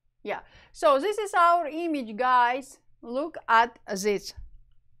 Ready. Yeah. So this is our image, guys. Look at this.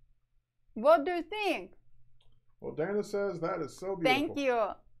 What do you think? Well, Dana says that is so beautiful. Thank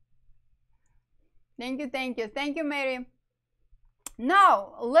you. Thank you, thank you. Thank you, Mary.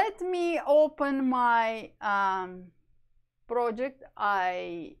 Now, let me open my project.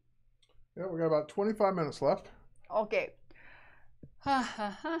 Yeah, we got about 25 minutes left. Okay.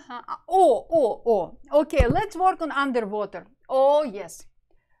 Okay, let's work on underwater. Oh, yes.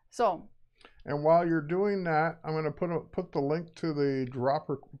 So. And while you're doing that, I'm going to put the link to the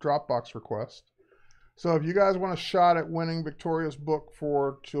Dropbox request. So if you guys want a shot at winning Victoria's book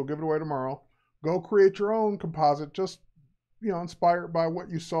she'll give it away tomorrow, go create your own composite, just, inspired by what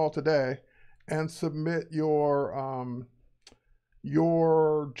you saw today, and submit your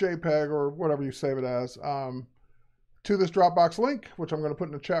JPEG or whatever you save it as to this Dropbox link, which I'm going to put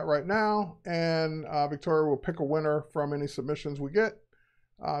in the chat right now. And Victoria will pick a winner from any submissions we get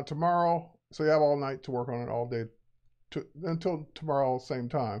tomorrow. So you have all night to work on it, all day until tomorrow, same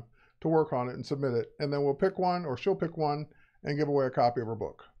time, to work on it and submit it. And then we'll pick one, or she'll pick one, and give away a copy of her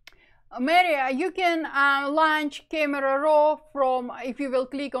book. Mary, you can launch Camera Raw from, if you will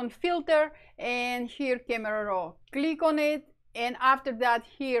click on Filter, and here Camera Raw. Click on it, and after that,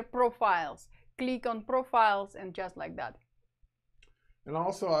 here Profiles. Click on Profiles, and just like that. And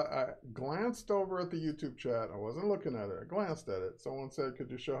also, I glanced over at the YouTube chat. I wasn't looking at it. I glanced at it. Someone said, could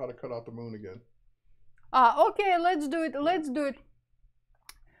you show how to cut out the moon again? Okay, let's do it. Let's do it.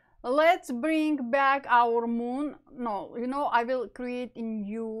 Let's bring back our moon. No, I will create a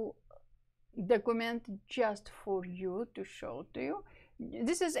new document just for you to show to you.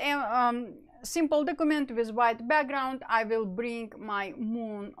 This is a simple document with white background. I will bring my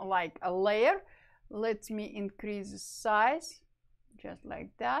moon like a layer. Let me increase the size. Just like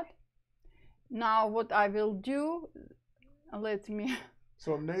that. Now what I will do, let me...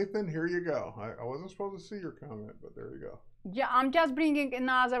 So Nathan, here you go. I wasn't supposed to see your comment, but there you go. Yeah, I'm just bringing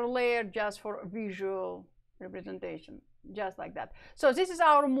another layer just for visual representation. Just like that. So this is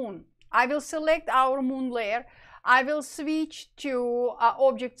our moon. I will select our moon layer. I will switch to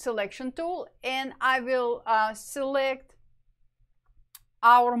Object Selection tool, and I will select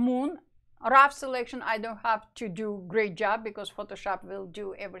our moon. Rough selection, I don't have to do great job because Photoshop will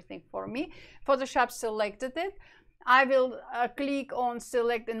do everything for me. Photoshop selected it. I will click on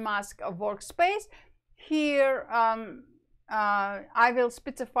Select and Mask a Workspace. Here, I will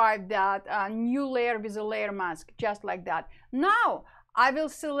specify that new layer with a layer mask, just like that. Now, I will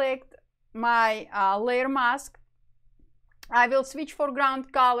select my layer mask. I will switch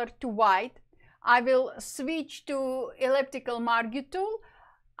foreground color to white. I will switch to elliptical marquee tool.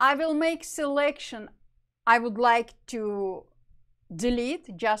 I will make selection. I would like to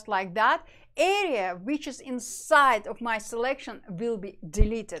delete, just like that. Area which is inside of my selection will be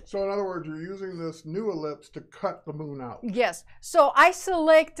deleted. So in other words, you're using this new ellipse to cut the moon out. Yes. So I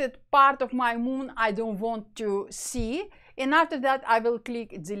selected part of my moon I don't want to see. And after that, I will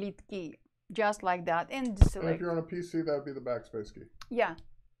click delete key, just like that, and deselect. And if you're on a PC, that would be the backspace key. Yeah.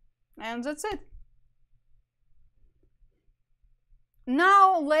 And that's it.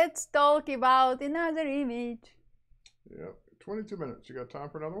 Now let's talk about another image. Yep, 22 minutes. You got time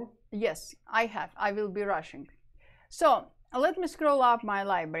for another one? Yes, I have. I will be rushing. So let me scroll up my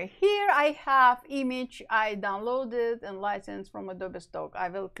library. Here I have image I downloaded and licensed from Adobe Stock. I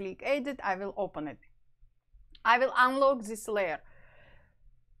will click Edit. I will open it. I will unlock this layer.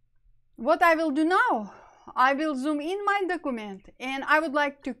 What I will do now, I will zoom in my document, and I would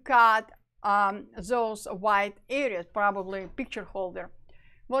like to cut those white areas, probably picture holder.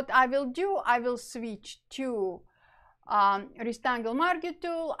 What I will do, I will switch to rectangle marquee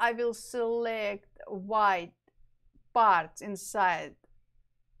tool. I will select white parts inside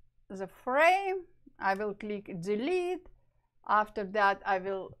the frame. I will click delete. After that, I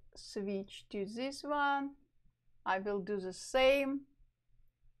will switch to this one. I will do the same.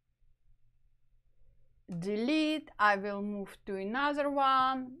 Delete. I will move to another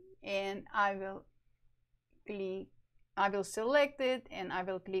one, and I will select it, and I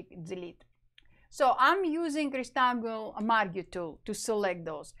will click delete. So I'm using rectangle marquee tool to select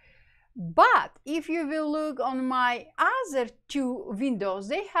those. But if you will look on my other two windows,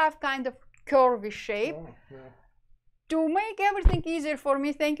 they have kind of curvy shape. Oh, yeah. To make everything easier for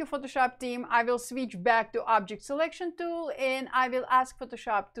me, thank you Photoshop team, I will switch back to Object Selection tool, and I will ask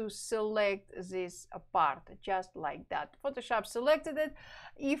Photoshop to select this part, just like that. Photoshop selected it.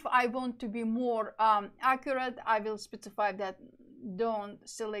 If I want to be more accurate, I will specify that don't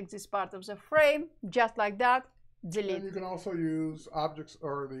select this part of the frame, just like that. Delete. And you can also use objects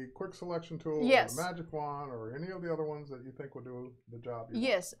or the quick selection tool, yes, or the magic wand, or any of the other ones that you think will do the job.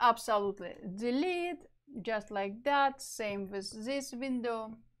 Yes, absolutely. Delete, just like that. Same with this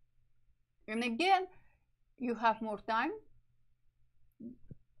window. And again, You have more time.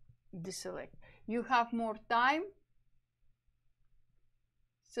 Deselect. You have more time.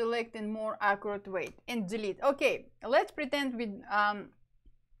 Select in more accurate way and delete. Okay, let's pretend we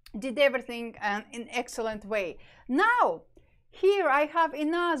did everything in excellent way. Now, here I have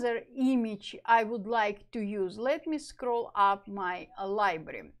another image I would like to use. Let me scroll up my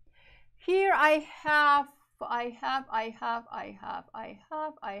library. Here I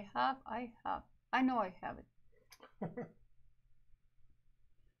know I have it.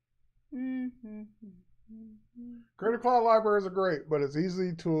 Creative Cloud libraries are great, but it's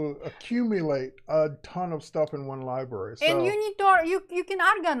easy to accumulate a ton of stuff in one library. So, and you need to, you can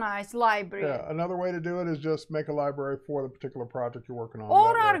organize library. Yeah, another way to do it is just make a library for the particular project you're working on.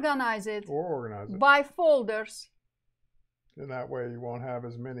 Or organize it. Or organize it. By folders. And that way you won't have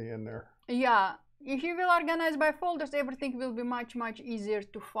as many in there. Yeah. If you will organize by folders, everything will be much, much easier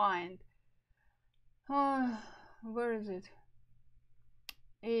to find. Where is it?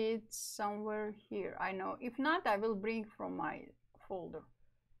 It's somewhere here. I know. If not, I will bring from my folder.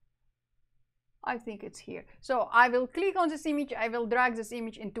 I think it's here. So I will click on this image. I will drag this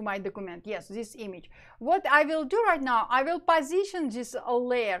image into my document. Yes, this image. What I will do right now, I will position this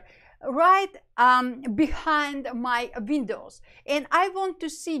layer right behind my windows. And I want to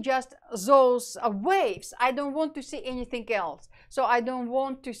see just those waves. I don't want to see anything else. So I don't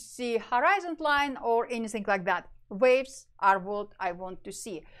want to see horizon line or anything like that. Waves are what I want to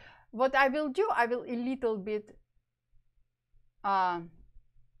see. What I will do, I will a little bit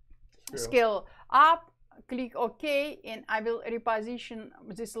scale up, click OK, and I will reposition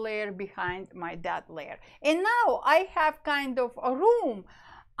this layer behind that layer. And now I have kind of a room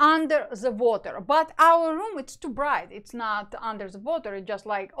under the water, but our room, it's too bright. It's not under the water. It's just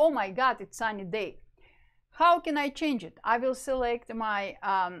like, oh my God, it's sunny day. How can I change it? I will select my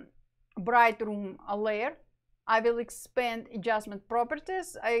bright room layer. I will expand adjustment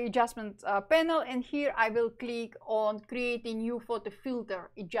properties, adjustment panel, and here I will click on create a new photo filter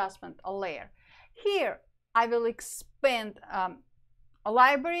adjustment layer. Here I will expand a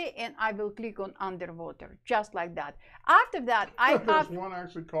library and I will click on underwater, just like that. After that, I have There's one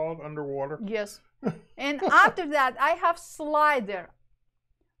actually called underwater. Yes. And after that, I have slider.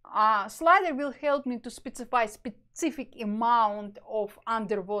 Slider will help me to specify specific amount of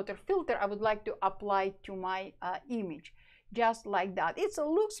underwater filter I would like to apply to my image, just like that. It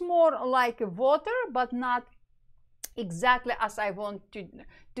looks more like water, but not exactly as I want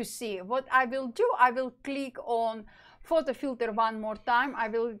to see. What I will do, I will click on photo filter one more time. I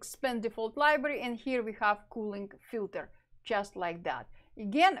will expand default library, and here we have cooling filter, just like that.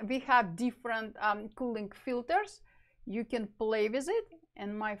 Again, we have different cooling filters. You can play with it.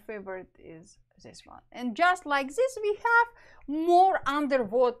 And my favorite is this one. And just like this, we have more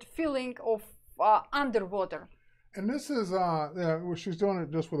underwater feeling of underwater. And this is, yeah, well, she's doing it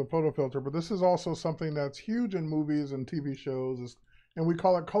just with a photo filter, but this is also something that's huge in movies and TV shows, and we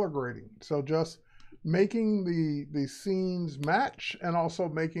call it color grading. So just making the scenes match and also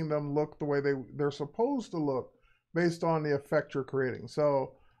making them look the way they're supposed to look based on the effect you're creating.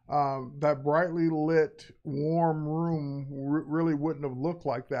 So that brightly lit, warm room really wouldn't have looked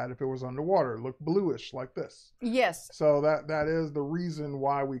like that if it was underwater. It looked bluish like this. Yes. So that is the reason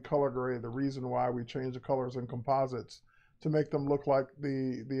why we color grade, the reason why we change the colors in composites to make them look like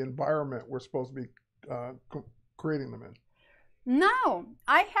the environment we're supposed to be creating them in. Now,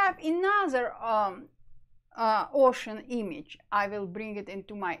 I have another ocean image. I will bring it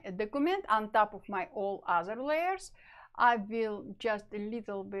into my document on top of my all other layers. I will just a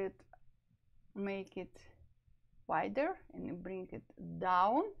little bit make it wider and bring it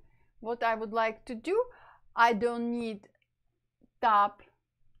down. What I would like to do, I don't need top.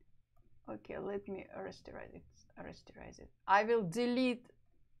 Okay, let me rasterize it. I will delete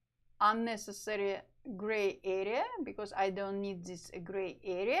unnecessary gray area because I don't need this gray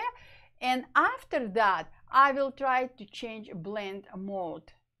area. And after that, I will try to change blend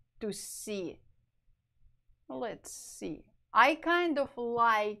mode to see. Let's see. I kind of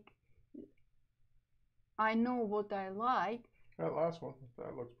like, I know what I like. That last one,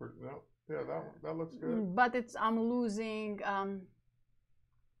 that looks pretty, yeah, that one, that looks good. But I'm losing,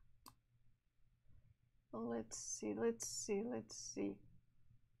 let's see.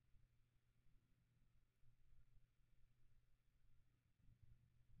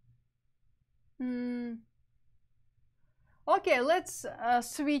 Okay, let's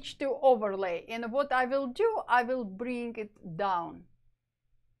switch to overlay. And what I will do, I will bring it down.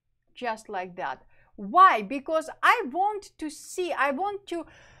 Just like that. Why? Because I want to see, I want to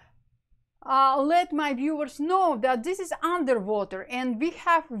let my viewers know that this is underwater and we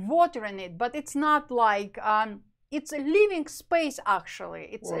have water in it, but it's not like it's a living space actually.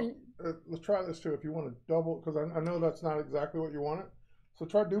 It's well, let's try this too. If you want to double, because I know that's not exactly what you wanted. So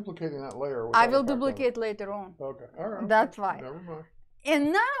try duplicating that layer. I will duplicate later on. Okay, all right. That's fine. Never mind.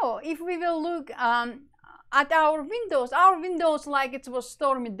 And now, if we will look at our windows like it was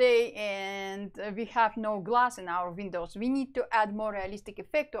stormy day and we have no glass in our windows, we need to add more realistic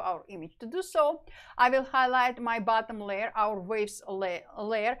effect to our image. To do so, I will highlight my bottom layer, our waves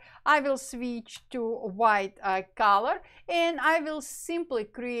layer. I will switch to white color, and I will simply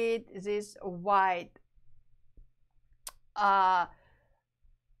create this white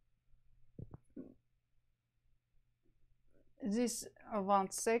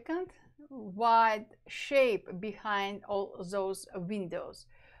one second, white shape behind all those windows.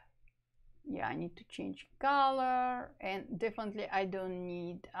 Yeah, I need to change color, and definitely I don't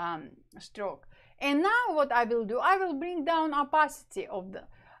need stroke. And now what I will do, I will bring down opacity of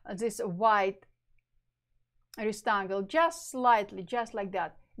this white rectangle just slightly, just like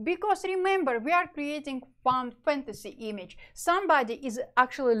that. Because remember, we are creating one fantasy image. Somebody is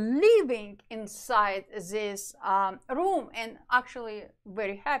actually living inside this room and actually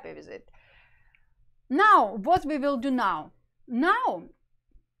very happy with it. Now, what we will do now? Now,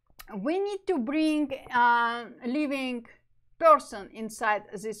 we need to bring a living person inside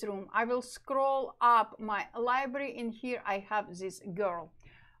this room. I will scroll up my library, and here I have this girl.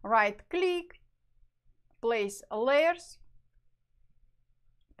 Right click, place layers,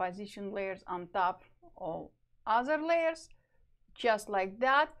 position layers on top of other layers, just like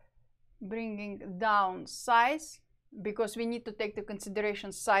that, bringing down size, because we need to take into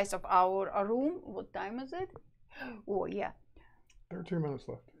consideration size of our room. What time is it? Oh yeah, 13 minutes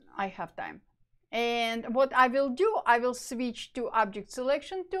left. I have time. And what I will do, I will switch to object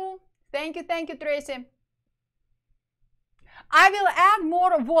selection tool. Thank you, Tracy. I will add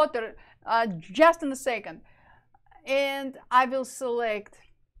more water just in a second, and I will select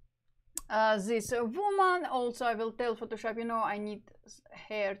this woman. Also, I will tell Photoshop, you know, I need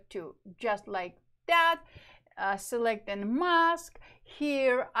hair too, just like that. Select and mask.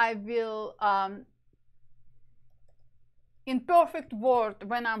 Here I will, in perfect world,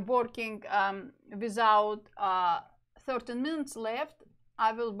 when I'm working without 13 minutes left,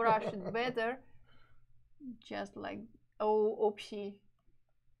 I will brush it better, just like, oh, oopsie.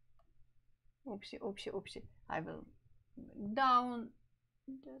 I will down,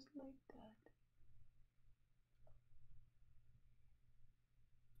 just like that.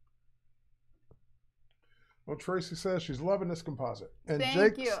 Well, Tracy says she's loving this composite. And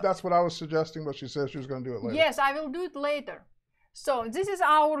Thank Jake, you. that's what I was suggesting, but she says she was going to do it later. Yes, I will do it later. So this is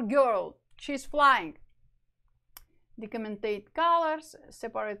our girl. She's flying. Decommtate colors,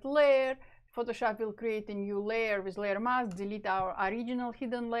 separate layer. Photoshop will create a new layer with layer mask, delete our original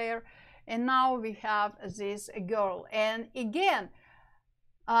hidden layer. And now we have this girl. And again,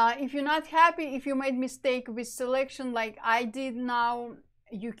 if you're not happy, if you made mistake with selection like I did now,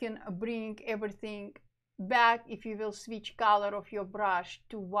 you can bring everything back. If you will switch color of your brush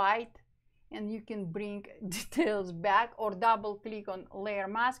to white, and you can bring details back, or double click on layer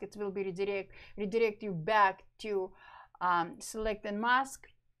mask. It will be redirect you back to select and mask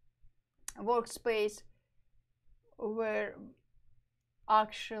workspace, where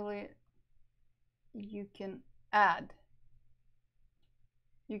actually you can add,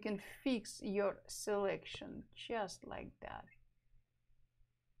 you can fix your selection just like that.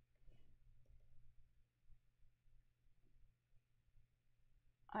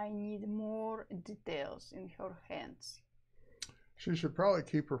 I need more details in her hands. She should probably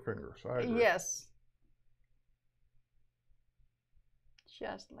keep her fingers. I agree. Yes.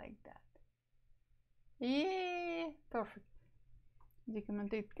 Just like that. Yeah, perfect.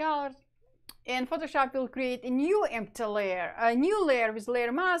 Decommtate colors. And Photoshop will create a new empty layer, a new layer with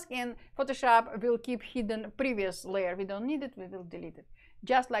layer mask, and Photoshop will keep hidden previous layer. We don't need it, we will delete it.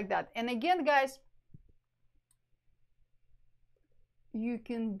 Just like that. And again, guys, you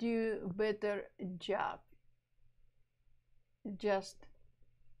can do better job. Just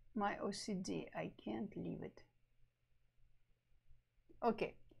my OCD, I can't leave it.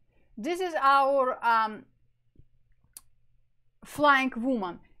 Okay, this is our flying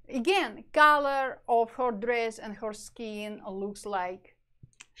woman. Again, color of her dress and her skin looks like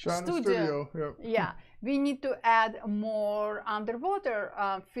studio. Yep. Yeah, we need to add more underwater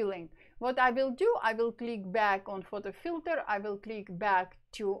feeling. What I will do, I will click back on photo filter. I will click back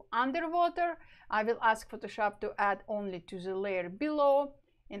to underwater. I will ask Photoshop to add only to the layer below,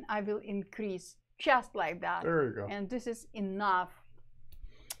 and I will increase just like that. There you go. And this is enough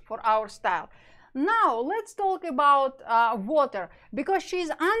for our style. Now let's talk about water, because she's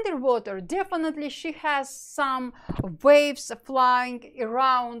underwater. Definitely she has some waves flying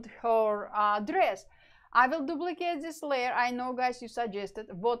around her dress. I will duplicate this layer. I know, guys, you suggested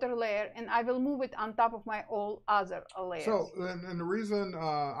water layer, and I will move it on top of my all other layers. So, and the reason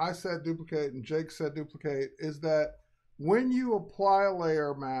I said duplicate and Jake said duplicate is that when you apply a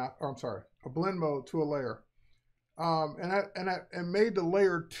layer mask, or I'm sorry, a blend mode to a layer, and made the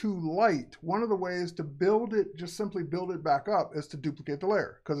layer too light, one of the ways to build it, just simply build it back up, is to duplicate the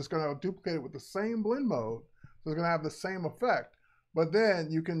layer, because it's going to duplicate it with the same blend mode, so it's going to have the same effect. But then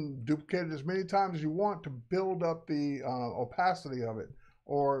you can duplicate it as many times as you want to build up the opacity of it,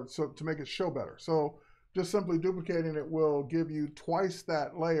 or so to make it show better. So just simply duplicating it will give you twice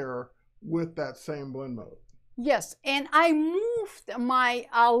that layer with that same blend mode. Yes, and I moved my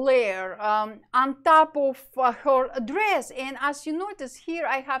layer on top of her dress, and as you notice here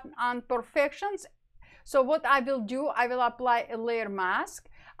I have imperfections. So what I will do, I will apply a layer mask.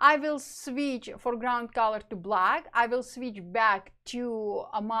 I will switch foreground color to black. I will switch back to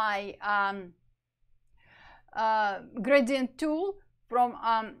my gradient tool from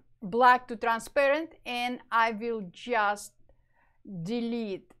black to transparent, and I will just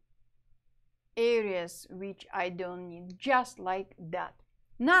delete areas which I don't need, just like that.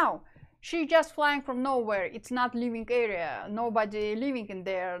 Now she's just flying from nowhere. It's not living area, nobody living in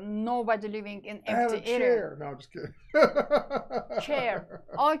there, nobody living in empty area. Chair. No, I'm just kidding. Chair.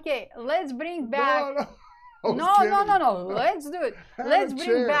 Okay, let's bring back no, let's do it. Let's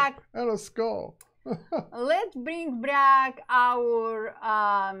bring back and a skull. Let's bring back our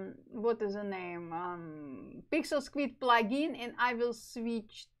what is the name, Pixel Squid plugin, and I will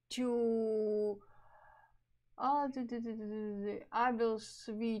switch to I will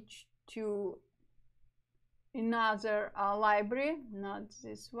switch to another library, not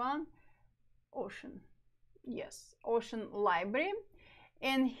this one, Ocean. Yes, Ocean library,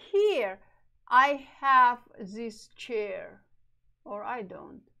 and here I have this chair, or I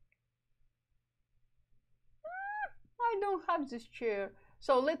don't have this chair.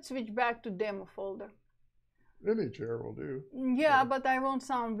 So let's switch back to demo folder. Any chair will do. Yeah, but I want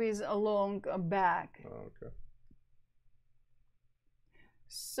some with a long back. Oh, okay.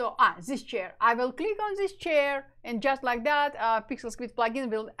 So this chair, I will click on this chair, and just like that, Pixel Squid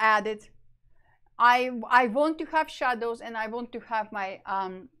plugin will add it. I want to have shadows, and I want to have my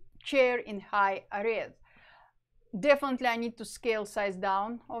chair in high res. Definitely I need to scale size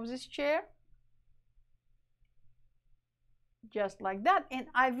down of this chair, just like that, and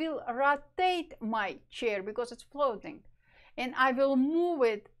I will rotate my chair because it's floating, and I will move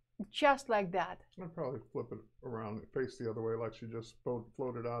it just like that. I'll probably flip it around and face the other way, like she just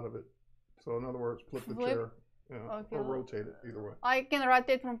floated out of it. So in other words, flip the chair, okay, or rotate it, either way. I can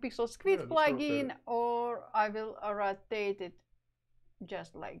rotate from Pixel Squid plugin, or I will rotate it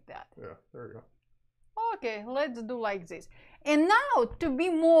just like that. Yeah, there you go. Okay, let's do like this. And now, to be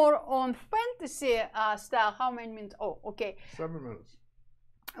more on fantasy style, how many minutes? Oh, okay. 7 minutes.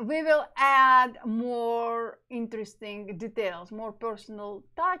 We will add more interesting details, more personal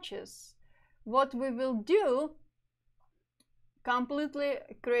touches. What we will do, completely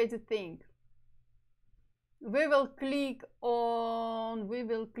crazy thing. We will click on,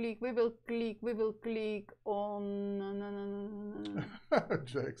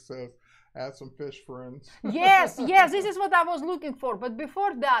 Jake says, add some fish friends. Yes, this is what I was looking for. But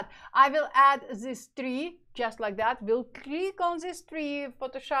before that, I will add this tree, just like that. We'll click on this tree,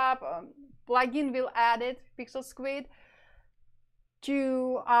 Photoshop plugin will add it, Pixel Squid.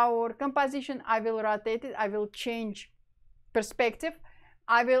 To our composition, I will rotate it. I will change perspective.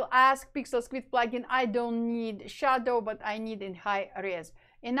 I will ask Pixel Squid plugin, I don't need shadow, but I need in high res.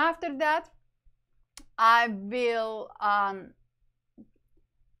 And after that, I will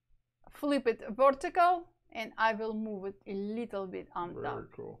flip it vertical, and I will move it a little bit on top. Very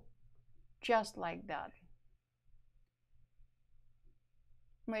cool. Just like that.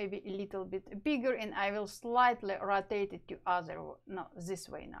 Maybe a little bit bigger, and I will slightly rotate it to this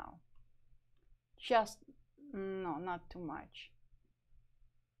way now. Just, no, not too much.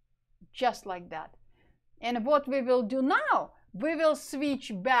 Just like that. And what we will do now, we will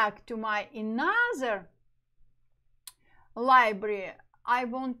switch back to my another library. I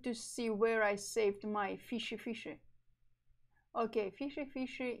want to see where I saved my fishy. Okay,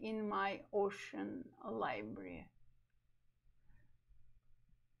 fishy in my Ocean library.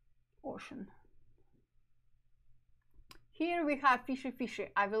 Ocean. Here we have fishy.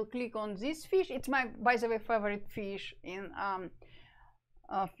 I will click on this fish. It's my, by the way, favorite fish in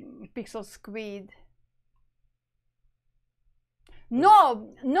Pixel Squid.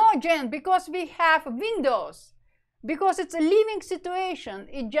 No, Jen, because we have windows. Because it's a living situation.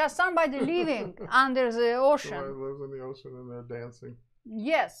 It's just somebody living under the ocean. Somebody lives in the ocean and they're dancing.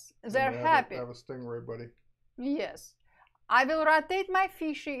 Yes, they're happy. They have a stingray buddy. Yes. I will rotate my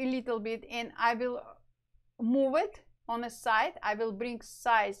fish a little bit and I will move it on a side. I will bring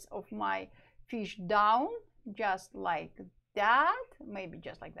size of my fish down just like that. Maybe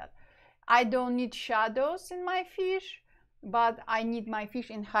just like that. I don't need shadows in my fish, but I need my fish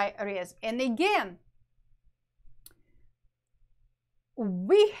in high res. And again,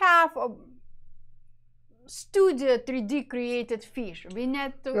 we have a studio 3D created fish. We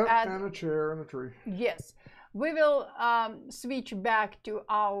need to add and a chair and a tree. Yes, we will switch back to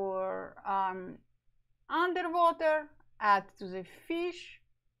our underwater, add to the fish,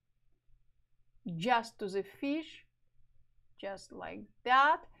 just to the fish, just like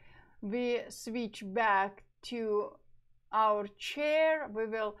that. We switch back to our chair. We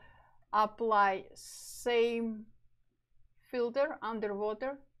will apply same filter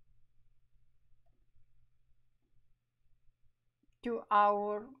underwater to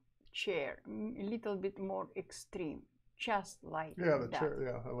our chair, a little bit more extreme, just like that.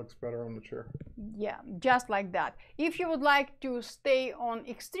 Chair, that looks better on the chair. Yeah, just like that. If you would like to stay on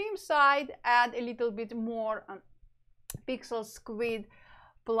extreme side, add a little bit more pixel squid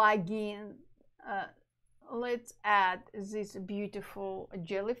plugin. Let's add this beautiful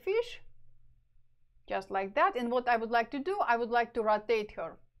jellyfish, just like that. And what I would like to do, I would like to rotate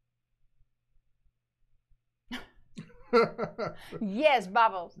her. Yes,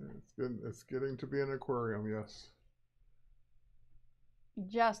 Bubbles. It's getting to be an aquarium, yes.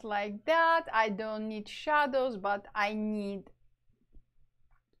 Just like that. I don't need shadows, but I need...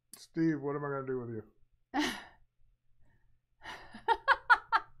 Steve, what am I going to do with you?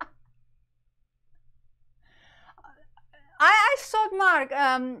 I thought, Mark,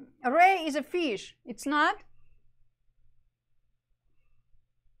 Ray is a fish. It's not?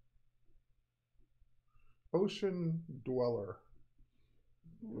 Ocean dweller.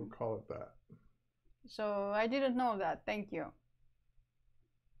 We'll call it that. So I didn't know that. Thank you.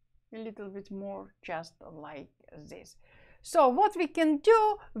 A little bit more just like this. So what we can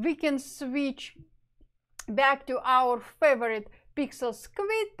do, we can switch back to our favorite Pixel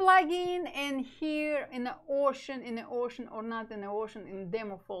Squid plugin, and here in the ocean, or not in the ocean, in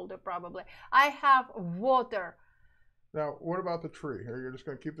demo folder probably, I have water. Now, what about the tree? Are you just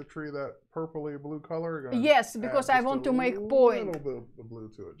going to keep the tree that purpley blue color? Yes, because I want to make point. A little bit of blue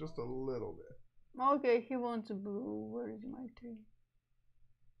to it, just a little bit. Okay, he wants a blue. Where is my tree?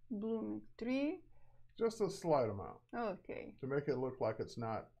 Blooming tree. Just a slight amount. Okay. To make it look like it's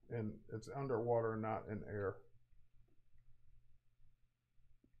not in, it's underwater, not in air.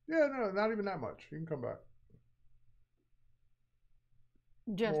 Yeah, no, not even that much. You can come back.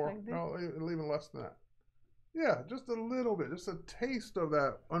 Just More. like this? No, even less than that. Yeah, just a little bit. Just a taste of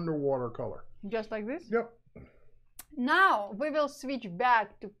that underwater color. Just like this? Yep. Now we will switch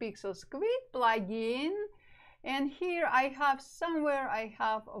back to Pixel Squid plugin. And here I have somewhere I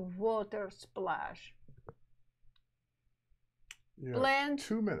have a water splash. Yeah, Blend.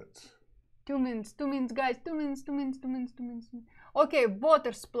 2 minutes. 2 minutes, 2 minutes, guys. 2 minutes, 2 minutes, 2 minutes, 2 minutes. Okay,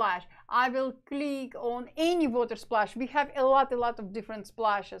 water splash. I will click on any water splash. We have a lot of different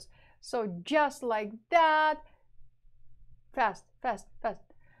splashes. So just like that. Fast, fast,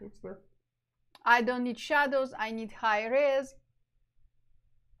 fast. It's there. I don't need shadows. I need high res.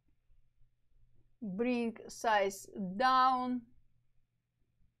 Bring size down.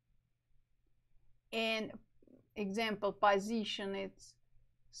 And example, position it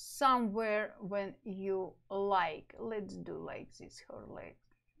somewhere when you like. Let's do like this, her leg.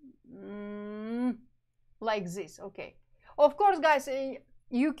 Like this, okay. Of course, guys,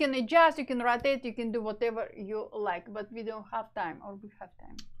 you can adjust, you can rotate, you can do whatever you like, but we don't have time, or we have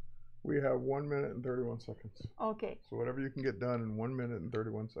time. We have 1 minute and 31 seconds. Okay. So whatever you can get done in 1 minute and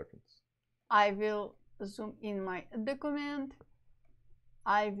 31 seconds. I will zoom in my document.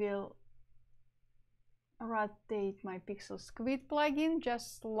 I will rotate my Pixel Squid plugin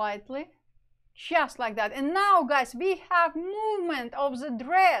just slightly, just like that. And now, guys, we have movement of the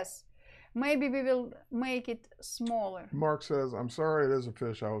dress. Maybe we will make it smaller. Mark says, I'm sorry, it is a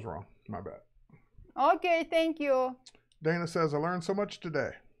fish. I was wrong. My bad. Okay, thank you. Dana says, I learned so much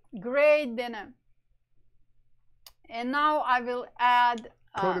today. Great, Dana. And now I will add...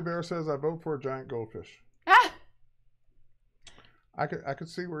 Cody Bear says, I vote for a giant goldfish. Ah! I could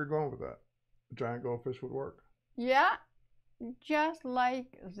see where you're going with that. A giant goldfish would work. Yeah, just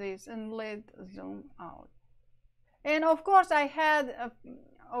like this. And let's zoom out. And of course, I had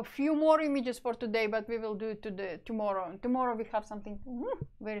a few more images for today, but we will do it tomorrow. Tomorrow we have something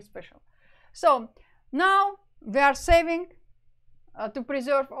very special. So now we are saving to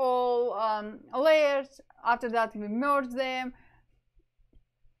preserve all layers. After that we merge them.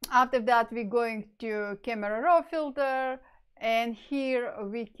 After that we're going to camera raw filter, and here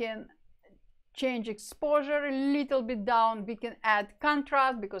we can change exposure a little bit down. We can add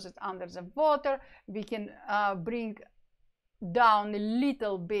contrast because it's under the water. We can bring down a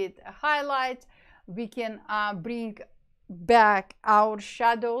little bit highlights. We can bring back our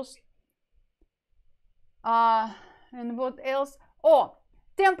shadows. And what else? Oh,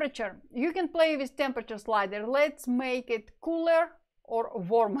 temperature. You can play with temperature slider. Let's make it cooler or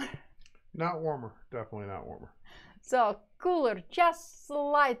warmer. Not warmer, definitely not warmer. So cooler, just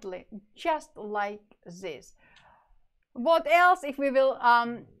slightly, just like this. What else? If we will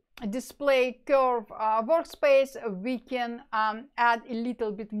display curve workspace, we can add a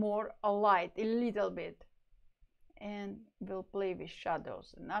little bit more light, a little bit, and we'll play with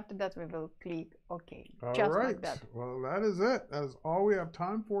shadows. And after that, we will click OK. All right. Like that. Well, that is it. That is all we have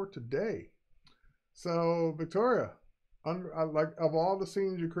time for today. So, Victoria, like of all the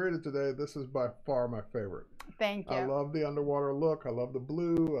scenes you created today, this is by far my favorite. Thank you. I love the underwater look. I love the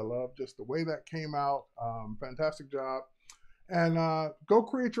blue. I love just the way that came out. Fantastic job. And go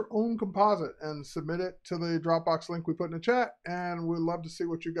create your own composite and submit it to the Dropbox link we put in the chat. And we'd love to see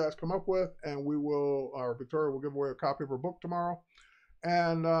what you guys come up with. And we will, or Victoria will give away a copy of her book tomorrow.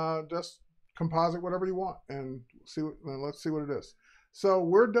 And just composite whatever you want and let's see what it is. So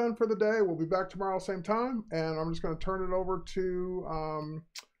we're done for the day. We'll be back tomorrow same time. And I'm just going to turn it over to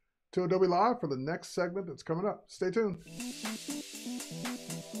Adobe Live for the next segment that's coming up. Stay tuned.